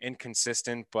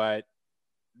inconsistent, but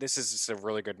this is just a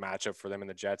really good matchup for them in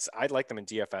the Jets. I'd like them in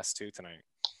DFS too tonight.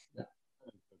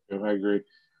 I agree.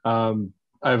 I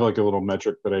have like a little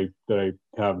metric that I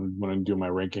have when I do my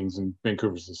rankings, and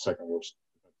Vancouver's the second worst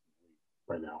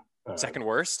right now. Second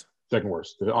worst.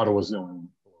 Ottawa's the only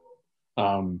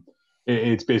one.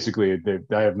 It's basically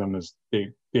I have them as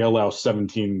they allow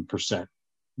 17%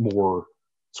 more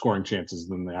scoring chances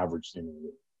than the average team in the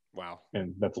league. Wow,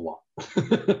 and that's a lot.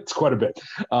 It's quite a bit.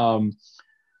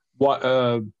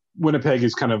 Winnipeg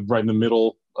is kind of right in the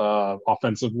middle.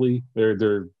 Offensively,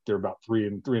 they're about 3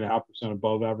 and 3.5%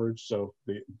 above average. So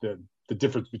the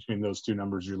difference between those two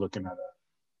numbers, you're looking at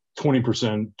a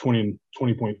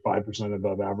 20.5%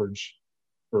 above average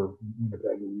for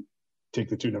Winnipeg, take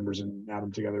the two numbers and add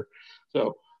them together.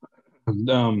 So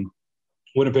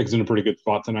Winnipeg's in a pretty good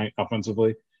spot tonight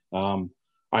offensively.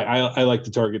 I like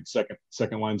to target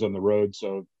second lines on the road.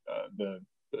 So the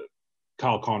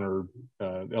Kyle Connor,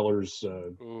 Ehlers,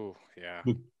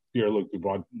 Pierre-Luc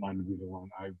Dubois line would be the one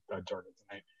I target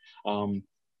tonight.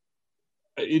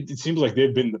 It seems like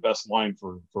they've been the best line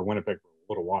for Winnipeg for a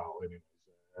little while. Anyways.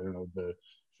 I don't know, the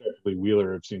Sheffield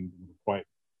Wheeler I've seen quite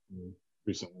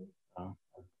recently. I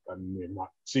may have not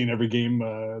seen every game,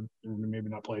 maybe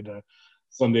not played a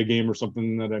Sunday game or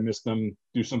something that I missed them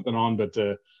do something on, but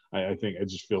I think it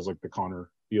just feels like the Connor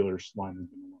Ehlers line has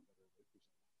been a lot better.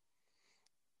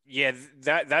 Yeah,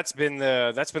 that's been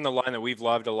the line that we've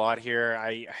loved a lot here.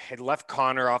 I had left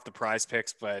Connor off the Prize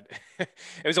Picks, but it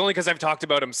was only because I've talked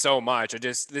about him so much.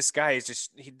 This guy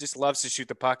he just loves to shoot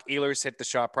the puck. Ehlers hit the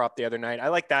shot prop the other night. I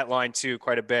like that line too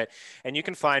quite a bit. And you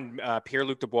can find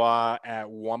Pierre-Luc Dubois at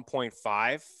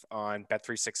 1.5 on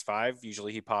Bet365.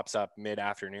 Usually he pops up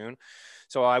mid-afternoon.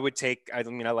 So I would take. I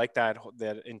like that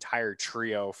entire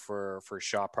trio for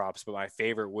shot props, but my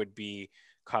favorite would be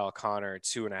Kyle Connor at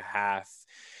 2.5.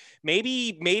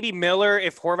 Maybe Miller,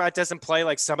 if Horvat doesn't play,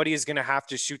 like somebody is going to have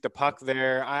to shoot the puck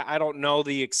there. I don't know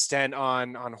the extent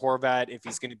on Horvat, if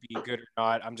he's going to be good or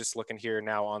not. I'm just looking here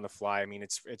now on the fly. I mean,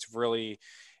 it's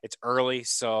early.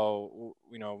 So,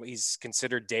 he's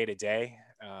considered day to day.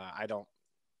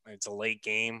 It's a late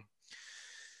game.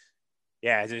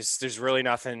 Yeah, there's really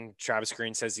nothing. Travis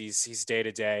Green says he's day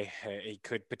to day. He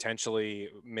could potentially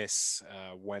miss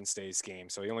Wednesday's game,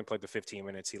 so he only played the 15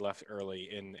 minutes. He left early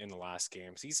in the last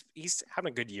game. So he's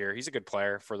having a good year. He's a good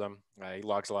player for them. He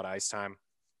logs a lot of ice time,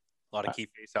 a lot of key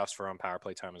faceoffs for on power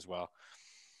play time as well.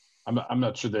 I'm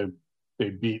not sure they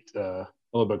beat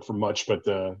Hellebuyck for much, but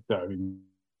I mean,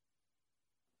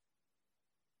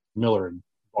 Miller and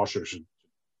Washer should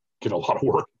get a lot of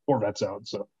work before that's out.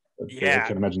 So. Yeah, I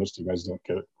can imagine those two guys don't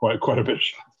get it quite a bit.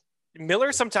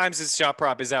 Miller sometimes his shot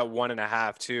prop is at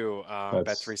 1.5 too.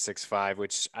 Bet365,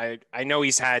 which I know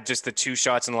he's had just the 2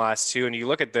 shots in the last 2, and you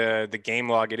look at the game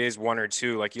log, it is 1 or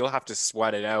 2. Like you'll have to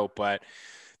sweat it out, but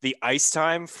the ice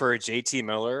time for JT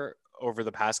Miller over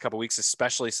the past couple of weeks,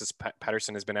 especially since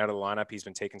Pettersson has been out of the lineup, he's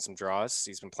been taking some draws.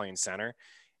 He's been playing center.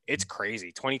 It's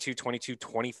crazy. 22, 22,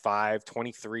 25,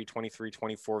 23, 23,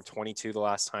 24, 22 the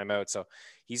last time out. So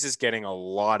he's just getting a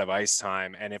lot of ice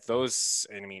time. And if if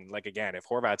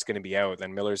Horvat's going to be out,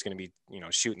 then Miller's going to be,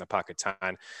 shooting the puck a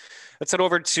ton. Let's head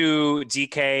over to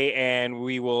DK and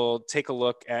we will take a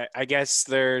look at, I guess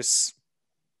this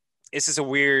is a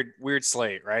weird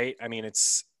slate, right? I mean,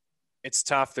 it's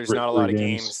tough. There's not a lot of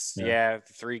games. Yeah,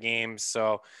 3 games.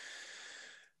 So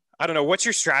I don't know. What's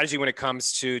your strategy when it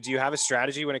comes to? Do you have a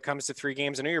strategy when it comes to 3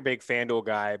 games? I know you're a big FanDuel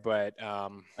guy, but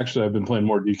actually, I've been playing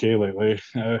more DK lately.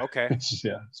 Okay.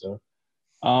 Yeah. So,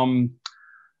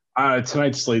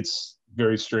 tonight's slate's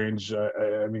very strange.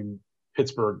 I mean,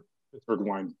 Pittsburgh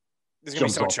line. There's gonna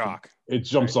be so chalk. It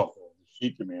jumps off the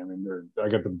sheet to me. I mean, I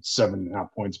got them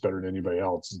 7.5 points better than anybody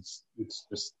else. It's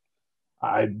just,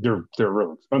 they're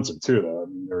real expensive too, though. I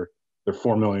mean, they're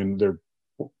 $4 million. They're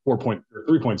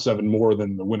 3.7 more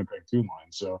than the Winnipeg 2 line.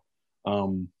 So I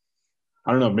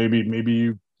don't know. Maybe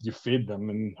you fade them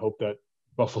and hope that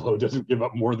Buffalo doesn't give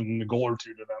up more than a goal or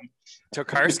 2 to them.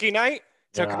 Tokarski night.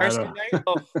 Tokarski night.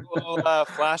 A little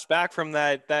flashback from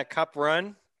that cup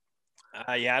run.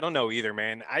 I don't know either,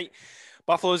 man.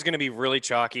 Buffalo's going to be really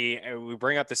chalky. We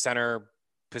bring up the center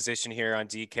position here on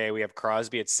DK. We have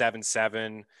Crosby at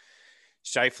 7.7.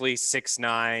 Scheifele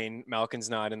 6'9", Malkin's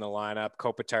not in the lineup.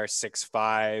 Kopitar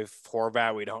 6'5",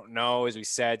 Horvat we don't know, as we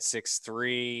said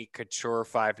 6'3", Couture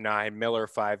 5'9", Miller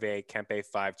 5'8", Kempe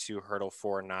 5'2", Hertl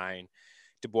 4'9",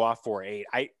 Dubois 4'8".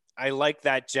 I like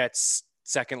that Jets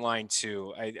second line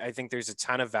too. I think there's a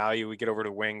ton of value. We get over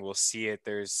to wing, we'll see it.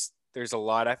 There's a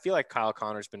lot. I feel like Kyle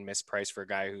Connor's been mispriced for a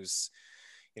guy who's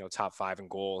top 5 in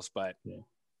goals, but yeah.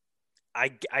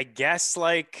 I guess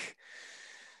like,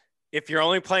 if you're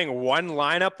only playing one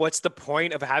lineup, what's the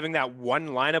point of having that one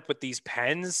lineup with these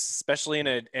pens, especially in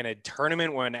a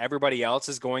tournament when everybody else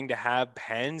is going to have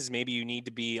pens? Maybe you need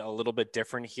to be a little bit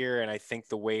different here. And I think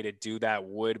the way to do that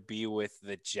would be with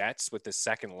the Jets with the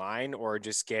second line, or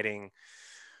just getting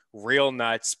real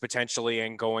nuts potentially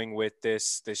and going with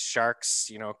this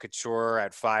Sharks, Couture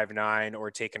at 5'9",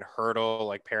 or taking Hertl,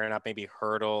 like pairing up maybe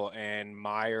Hertl and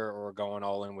Meyer, or going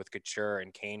all in with Couture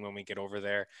and Kane when we get over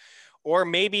there. Or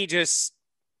maybe just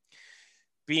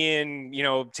being,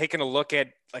 taking a look at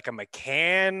like a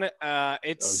McCann. I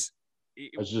was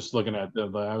just looking at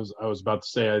I was about to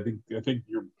say, I think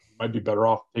you might be better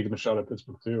off taking a shot at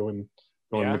Pittsburgh too and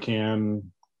going McCann,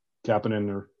 Kapanen,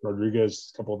 or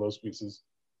Rodriguez, a couple of those pieces.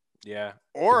 Yeah.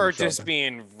 Or shot just there.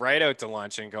 being right out to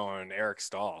lunch and going Eric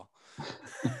Stahl.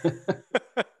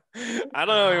 I don't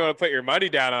know if you want to put your money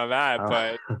down on that,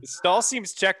 but Stahl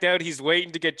seems checked out. He's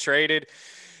waiting to get traded.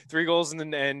 3 goals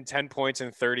and 10 points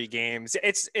in 30 games.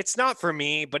 It's not for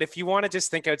me, but if you want to just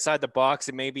think outside the box,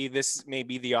 it maybe this may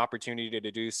be the opportunity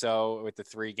to do so with the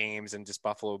 3 games and just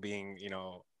Buffalo being,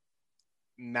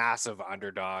 massive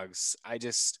underdogs. I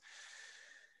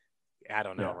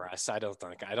don't know, Russ. I don't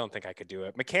think I could do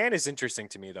it. McCann is interesting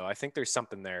to me though. I think there's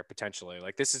something there potentially.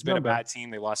 Like this has been a bad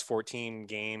team. They lost 14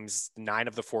 games. 9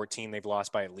 of the 14 they've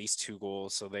lost by at least 2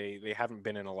 goals. So they haven't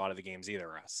been in a lot of the games either,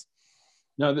 Russ.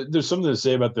 Now, there's something to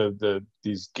say about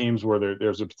these games where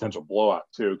there's a potential blowout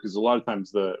too, because a lot of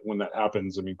times when that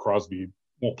happens, I mean, Crosby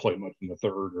won't play much in the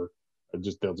third, or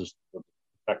they'll just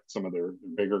affect some of their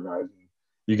bigger guys. And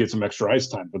you get some extra ice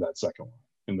time for that second one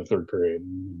in the third period,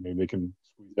 and maybe they can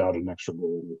squeeze out an extra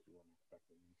goal.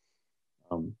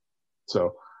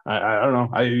 So I don't know.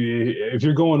 If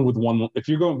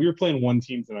you're playing one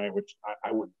team tonight, which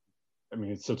I would, I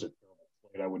mean, it's such a terrible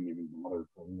slate. I wouldn't even bother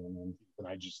playing one team. And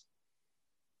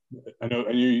I know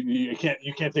you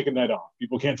can't take a night off.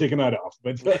 People can't take a night off,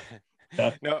 but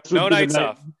no nights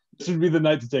off. This would be the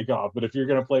night to take off. But if you're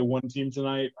going to play one team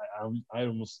tonight, I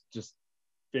almost just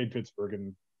fade Pittsburgh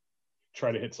and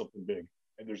try to hit something big.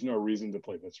 And there's no reason to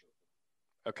play Pittsburgh.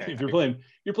 Okay. If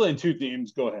you're playing 2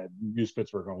 teams, go ahead, use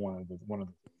Pittsburgh on one of the teams.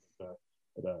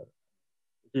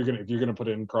 If you're gonna put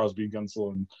in Crosby,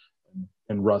 Gunsel,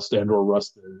 and Rust or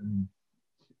Rust,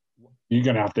 you're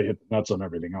gonna have to hit the nuts on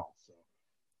everything else. So.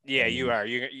 Yeah, you are.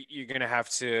 You're gonna have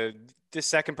to the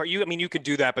second part. You could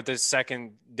do that, but the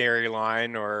secondary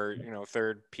line or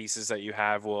third pieces that you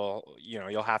have will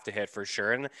you'll have to hit for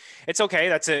sure. And it's okay.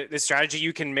 That's the strategy.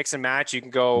 You can mix and match. You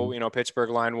can go Pittsburgh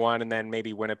line 1 and then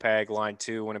maybe Winnipeg line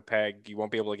 2. Winnipeg, you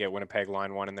won't be able to get Winnipeg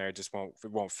line 1 in there. It just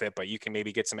won't fit. But you can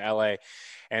maybe get some LA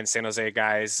and San Jose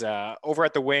guys over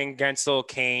at the wing. Gensel,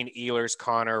 Kane, Ehlers,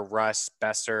 Connor, Russ,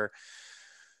 Besser,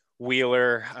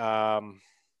 Wheeler.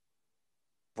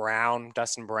 Brown,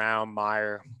 Dustin Brown,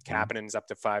 Meyer, Kapanen's up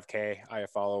to 5K,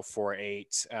 Iafallo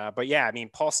 4.8. But yeah, I mean,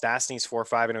 Paul Stastny's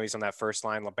 4.5. I know he's on that first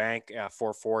line. LeBanc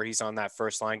 4.4. He's on that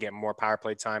first line, getting more power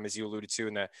play time, as you alluded to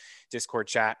in the Discord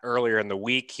chat earlier in the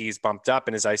week. He's bumped up,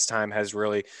 and his ice time has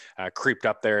really creeped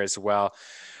up there as well.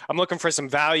 I'm looking for some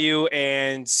value,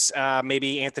 and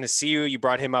maybe Anthony Ciu. You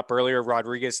brought him up earlier.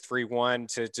 Rodriguez 3.1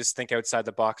 to just think outside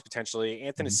the box potentially.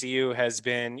 Anthony Ciu has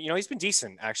been, he's been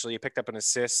decent actually. He picked up an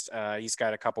assist. He's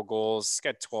got a couple goals. He's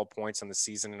got 12 points on the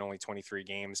season in only 23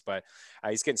 games, but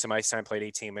he's getting some ice time. Played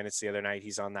 18 minutes the other night.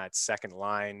 He's on that second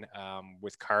line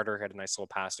with Carter. Had a nice little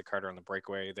pass to Carter on the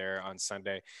breakaway there on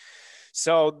Sunday.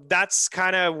 So that's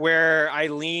kind of where I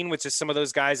lean, with just some of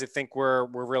those guys I think we're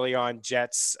really on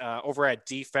Jets. Over at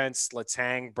defense,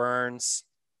 Letang, Burns,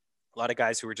 a lot of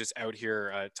guys who were just out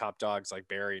here, top dogs like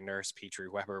Barry, Nurse, Petrie,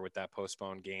 Weber with that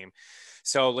postponed game.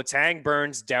 So Letang,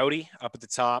 Burns, Doughty up at the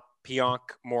top, Pionk,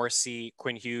 Morrissey,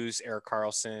 Quinn Hughes, Erik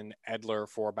Karlsson, Edler,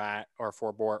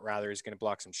 Forbort rather, is going to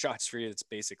block some shots for you. That's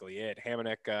basically it.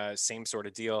 Hamonic, same sort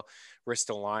of deal.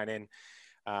 Ristolainen.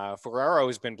 Ferraro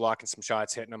has been blocking some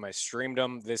shots, hitting them. I streamed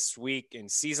them this week in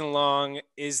season long.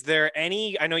 Is there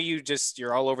any, I know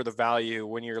you're all over the value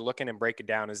when you're looking and break it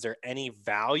down. Is there any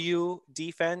value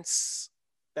defense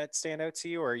that stand out to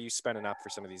you, or are you spending up for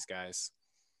some of these guys?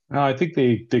 No, I think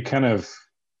they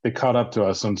caught up to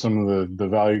us on some of the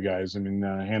value guys. I mean,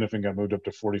 Hanifin got moved up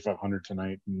to 4,500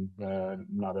 tonight, and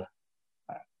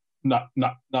not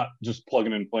just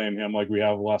plugging and playing him like we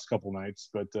have the last couple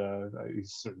nights, but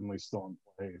he's certainly still in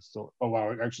play.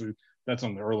 Actually, that's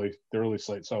on the early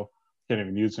slate, so can't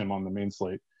even use him on the main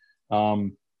slate.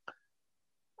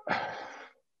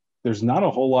 There's not a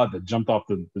whole lot that jumped off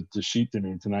the sheet to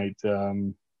me tonight.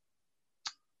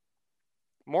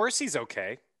 Morrissey's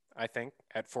okay, I think,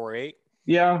 at 4.8.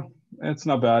 Yeah, it's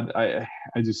not bad.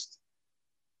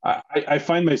 I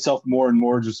find myself more and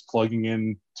more just plugging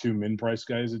in 2 min price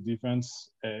guys at defense.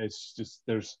 It's just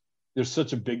there's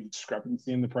such a big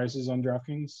discrepancy in the prices on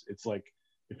DraftKings. It's like,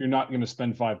 if you're not going to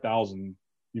spend 5,000,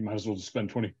 you might as well just spend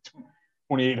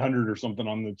 2,800 or something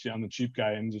on the cheap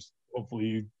guy, and just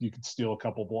hopefully you could steal a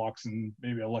couple blocks and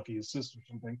maybe a lucky assist or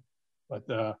something. But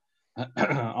on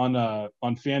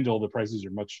FanDuel, the prices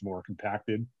are much more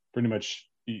compacted. Pretty much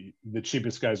the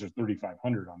cheapest guys are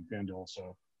 3,500 on FanDuel,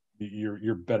 so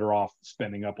you're better off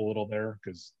spending up a little there,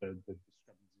 because the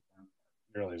discrepancies aren't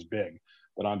nearly as big.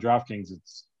 But on DraftKings,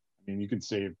 you can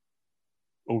save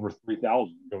over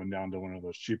 3,000 going down to one of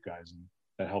those cheap guys, and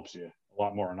that helps you a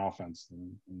lot more on offense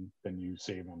than you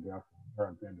save on DraftKings or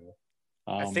on FanDuel.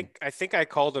 I think I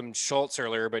called him Schultz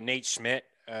earlier, but Nate Schmidt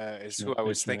is who I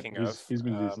was thinking of. He's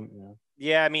been decent.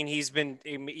 Yeah, I mean,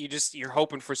 you're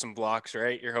hoping for some blocks,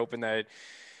 right? You're hoping that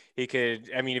he could,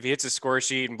 I mean, if he hits a score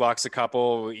sheet and blocks a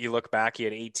couple, you look back, he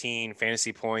had 18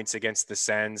 fantasy points against the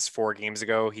Sens 4 games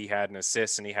ago. He had an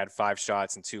assist and he had 5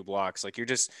 shots and 2 blocks. Like you're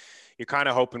kind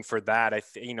of hoping for that.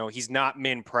 He's not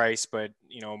min price, but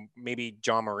maybe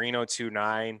John Marino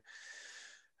 2.9.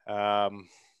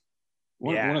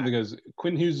 One of the guys,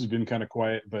 Quinn Hughes has been kind of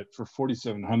quiet, but for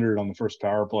 4,700 on the first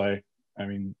power play, I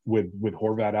mean, with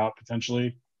Horvat out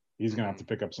potentially, he's going to have to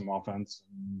pick up some offense.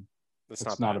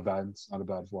 It's not a bad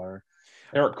flyer.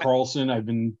 Erik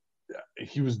Karlsson,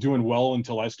 he was doing well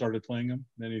until I started playing him.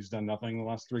 Then he's done nothing the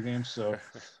last 3 games. So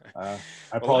let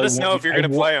us know if you're going to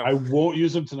play him. I won't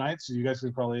use him tonight, so you guys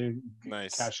could probably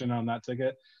cash in on that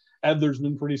ticket. Edler's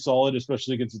been pretty solid,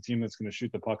 especially against a team that's going to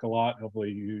shoot the puck a lot.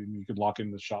 Hopefully you could lock in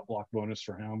the shot block bonus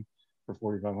for him for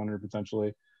 4,500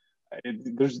 potentially.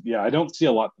 I don't see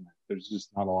a lot tonight. There's just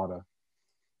not a lot of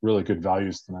really good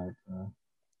values tonight.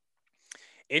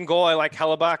 In goal, I like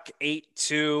Hellebuck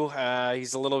 8.2.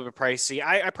 He's a little bit pricey.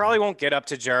 I probably won't get up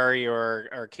to Jari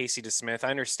or Casey DeSmith. I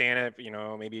understand it.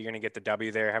 Maybe you're going to get the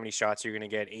W there. How many shots are you going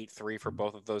to get? 8.3 for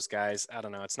both of those guys. I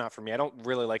don't know. It's not for me. I don't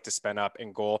really like to spend up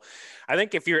in goal. I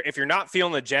think if you're not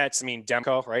feeling the Jets, I mean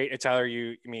Demko, right? It's either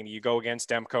you go against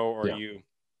Demko or you.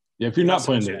 Yeah, if you're not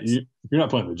playing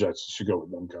the Jets, you should go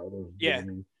with Demko. Yeah. I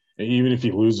mean, even if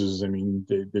he loses, I mean,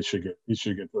 he should get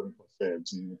 30 plus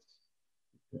saves.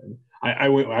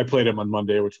 I played him on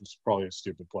Monday, which was probably a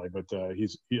stupid play, but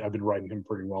I've been riding him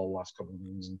pretty well the last couple of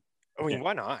games.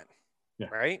 Why not? Yeah.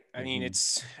 Right? I mean,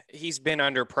 he's been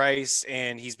underpriced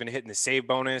and he's been hitting the save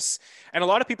bonus, and a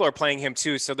lot of people are playing him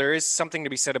too. So there is something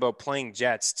to be said about playing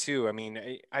Jets too. I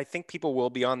mean, I think people will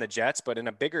be on the Jets, but in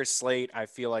a bigger slate, I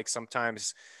feel like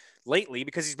sometimes lately,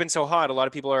 because he's been so hot, a lot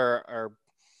of people are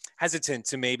hesitant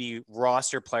to maybe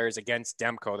roster players against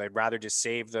Demko. They'd rather just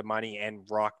save the money and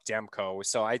rock Demko.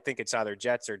 So I think it's either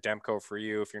Jets or Demko for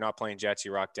you. If you're not playing Jets,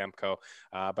 you rock Demko.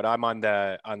 But I'm on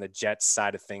the Jets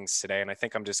side of things today, and I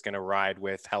think I'm just going to ride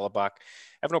with Hellebuck.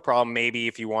 I have no problem. Maybe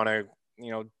if you want to,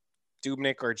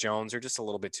 Dubnyk or Jones are just a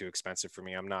little bit too expensive for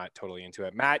me. I'm not totally into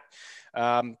it. Matt,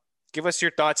 give us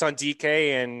your thoughts on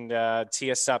DK and tee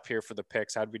us up here for the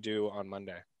picks. How'd we do on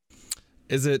Monday?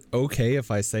 Is it okay if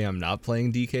I say I'm not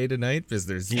playing DK tonight? Because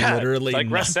there's literally like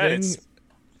nothing. Russ said, it's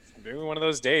maybe one of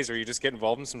those days where you just get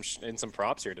involved in some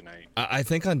props here tonight. I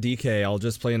think on DK, I'll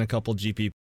just play in a couple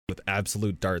GP with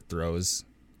absolute dart throws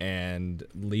and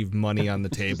leave money on the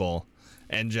table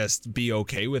and just be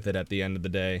okay with it at the end of the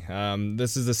day.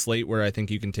 This is a slate where I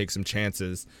think you can take some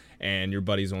chances and your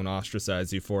buddies won't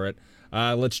ostracize you for it.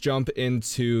 Let's jump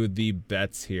into the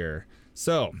bets here.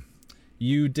 So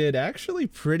you did actually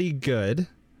pretty good.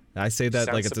 I say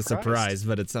that like it's surprised. A surprise,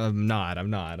 but it's I'm not. I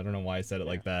don't know why I said it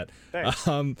like that. Thanks.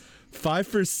 5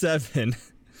 for 7.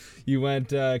 You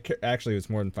went. Actually, it was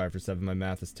more than 5 for 7. My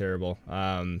math is terrible.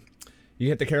 You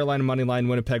hit the Carolina money line,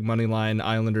 Winnipeg money line,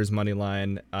 Islanders money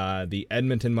line. The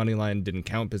Edmonton money line didn't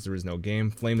count because there was no game.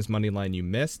 Flames money line you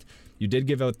missed. You did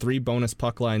give out 3 bonus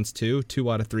puck lines too.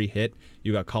 2 out of 3 hit.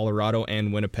 You got Colorado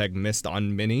and Winnipeg missed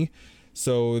on mini.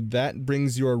 So that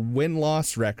brings your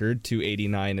win-loss record to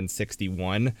 89 and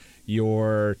 61.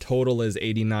 Your total is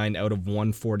 89 out of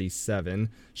 147.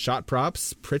 Shot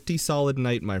props, pretty solid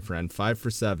night, my friend. 5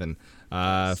 for 7.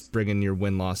 Bringing your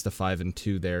win-loss to 5 and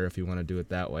 2 there, if you want to do it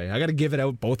that way. I got to give it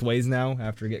out both ways now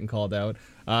after getting called out.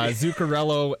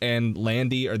 Zuccarello and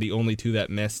Landy are the only 2 that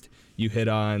missed. You hit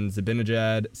on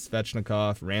Zibanejad,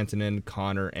 Svechnikov, Rantanen,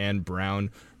 Connor, and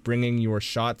Brown, bringing your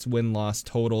shots win-loss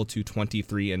total to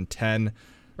 23 and 10.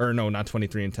 Or no, not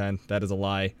 23 and 10. That is a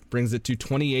lie. Brings it to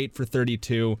 28 for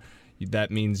 32. That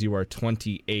means you are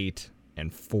 28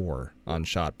 and 4 on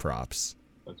shot props.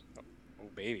 Oh,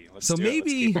 baby. So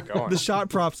maybe the shot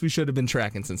props we should have been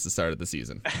tracking since the start of the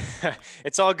season.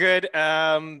 It's all good.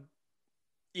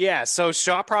 Yeah, so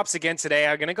shot props again today.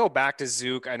 I'm going to go back to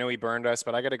Zook. I know he burned us,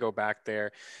 but I got to go back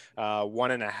there.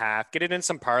 1.5. Get it in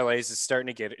some parlays. It's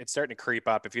starting to creep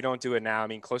up. If you don't do it now, I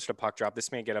mean, closer to puck drop,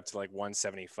 this may get up to like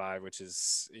 175, which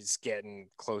is getting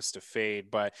close to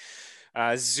fade. But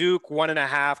Zook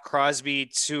 1.5, Crosby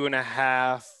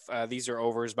 2.5. These are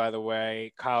overs, by the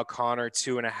way. Kyle Connor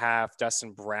 2.5,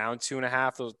 Dustin Brown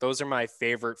 2.5. Those are my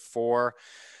favorite 4.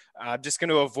 I'm just going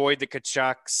to avoid the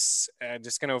Kachucks. I'm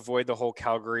just going to avoid the whole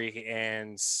Calgary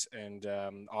and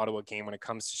Ottawa game when it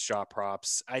comes to shot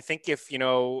props. I think if,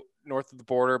 north of the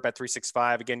border,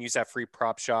 Bet365, again, use that free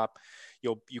prop shop.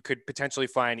 You could potentially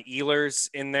find Ehlers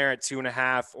in there at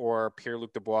 2.5 or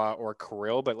Pierre-Luc Dubois or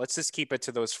Kirill, but let's just keep it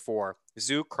to those 4.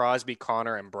 Zook, Crosby,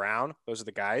 Connor, and Brown. Those are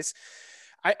the guys.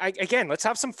 Again, let's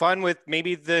have some fun with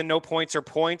maybe the no points or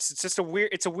points. It's just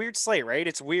it's a weird slate, right?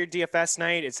 It's a weird DFS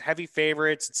night. It's heavy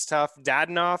favorites. It's tough.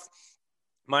 Dadonov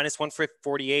minus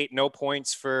 148, no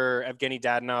points for Evgeny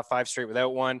Dadonov, 5 straight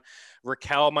without one.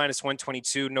 Raquel minus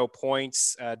 122, no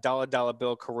points. Dollar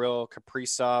Bill Kirill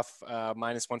Kaprizov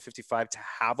minus 155 to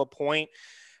have a point.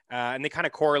 And they kind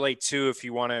of correlate too. If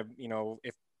you want to,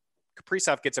 if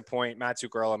Kaprizov gets a point, Matt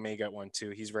Zuccarello may get one too.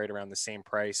 He's right around the same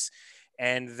price.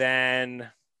 And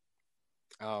then,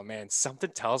 oh man,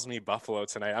 something tells me Buffalo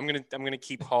tonight. I'm gonna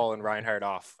keep Hall and Reinhart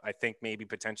off. I think maybe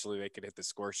potentially they could hit the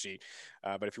score sheet.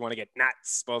 But if you want to get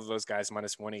nuts, both of those guys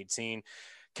minus 118.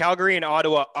 Calgary and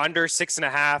Ottawa under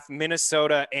 6.5.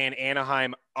 Minnesota and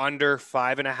Anaheim under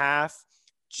 5.5.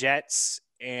 Jets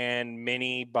and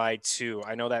Mini by 2.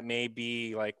 I know that may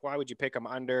be like, why would you pick them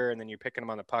under? And then you're picking them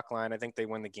on the puck line. I think they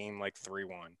win the game like 3-1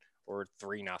 or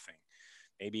 3-0.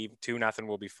 Maybe 2-0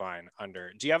 will be fine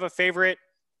under. Do you have a favorite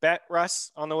bet,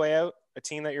 Russ, on the way out? A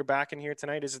team that you're backing here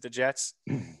tonight? Is it the Jets?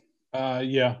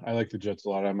 Yeah, I like the Jets a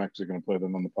lot. I'm actually going to play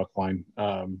them on the puck line,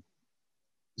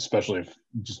 especially if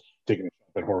just taking a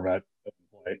shot at Horvat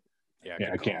doesn't play. Yeah,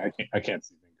 I can't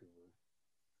see Vancouver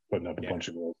putting up a bunch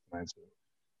of goals tonight. So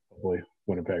hopefully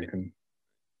Winnipeg can.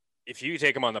 If you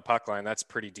take them on the puck line, that's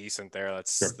pretty decent there.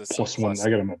 That's plus one.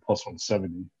 I got them at plus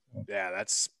 170. Yeah,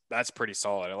 that's pretty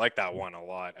solid. I like that one a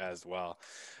lot as well.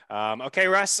 Okay,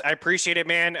 Russ, I appreciate it,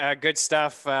 man. Good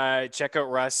stuff. Check out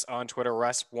Russ on Twitter,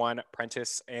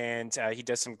 Russ1Prentice, and he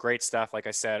does some great stuff, like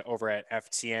I said, over at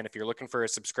FTN. If you're looking for a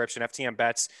subscription, FTN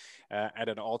bets at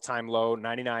an all-time low,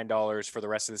 $99 for the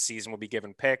rest of the season. We'll be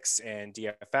giving picks and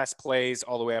DFS plays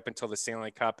all the way up until the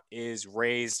Stanley Cup is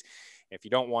raised. If you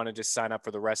don't want to just sign up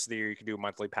for the rest of the year, you can do a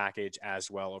monthly package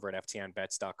as well over at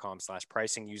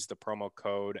ftnbets.com/pricing. Use the promo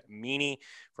code Meanie.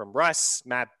 From Russ,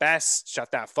 Matt Best,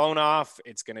 shut that phone off.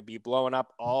 It's going to be blowing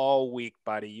up all week,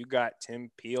 buddy. You got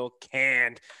Tim Peel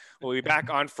canned. We'll be back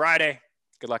on Friday.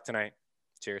 Good luck tonight.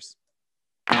 Cheers.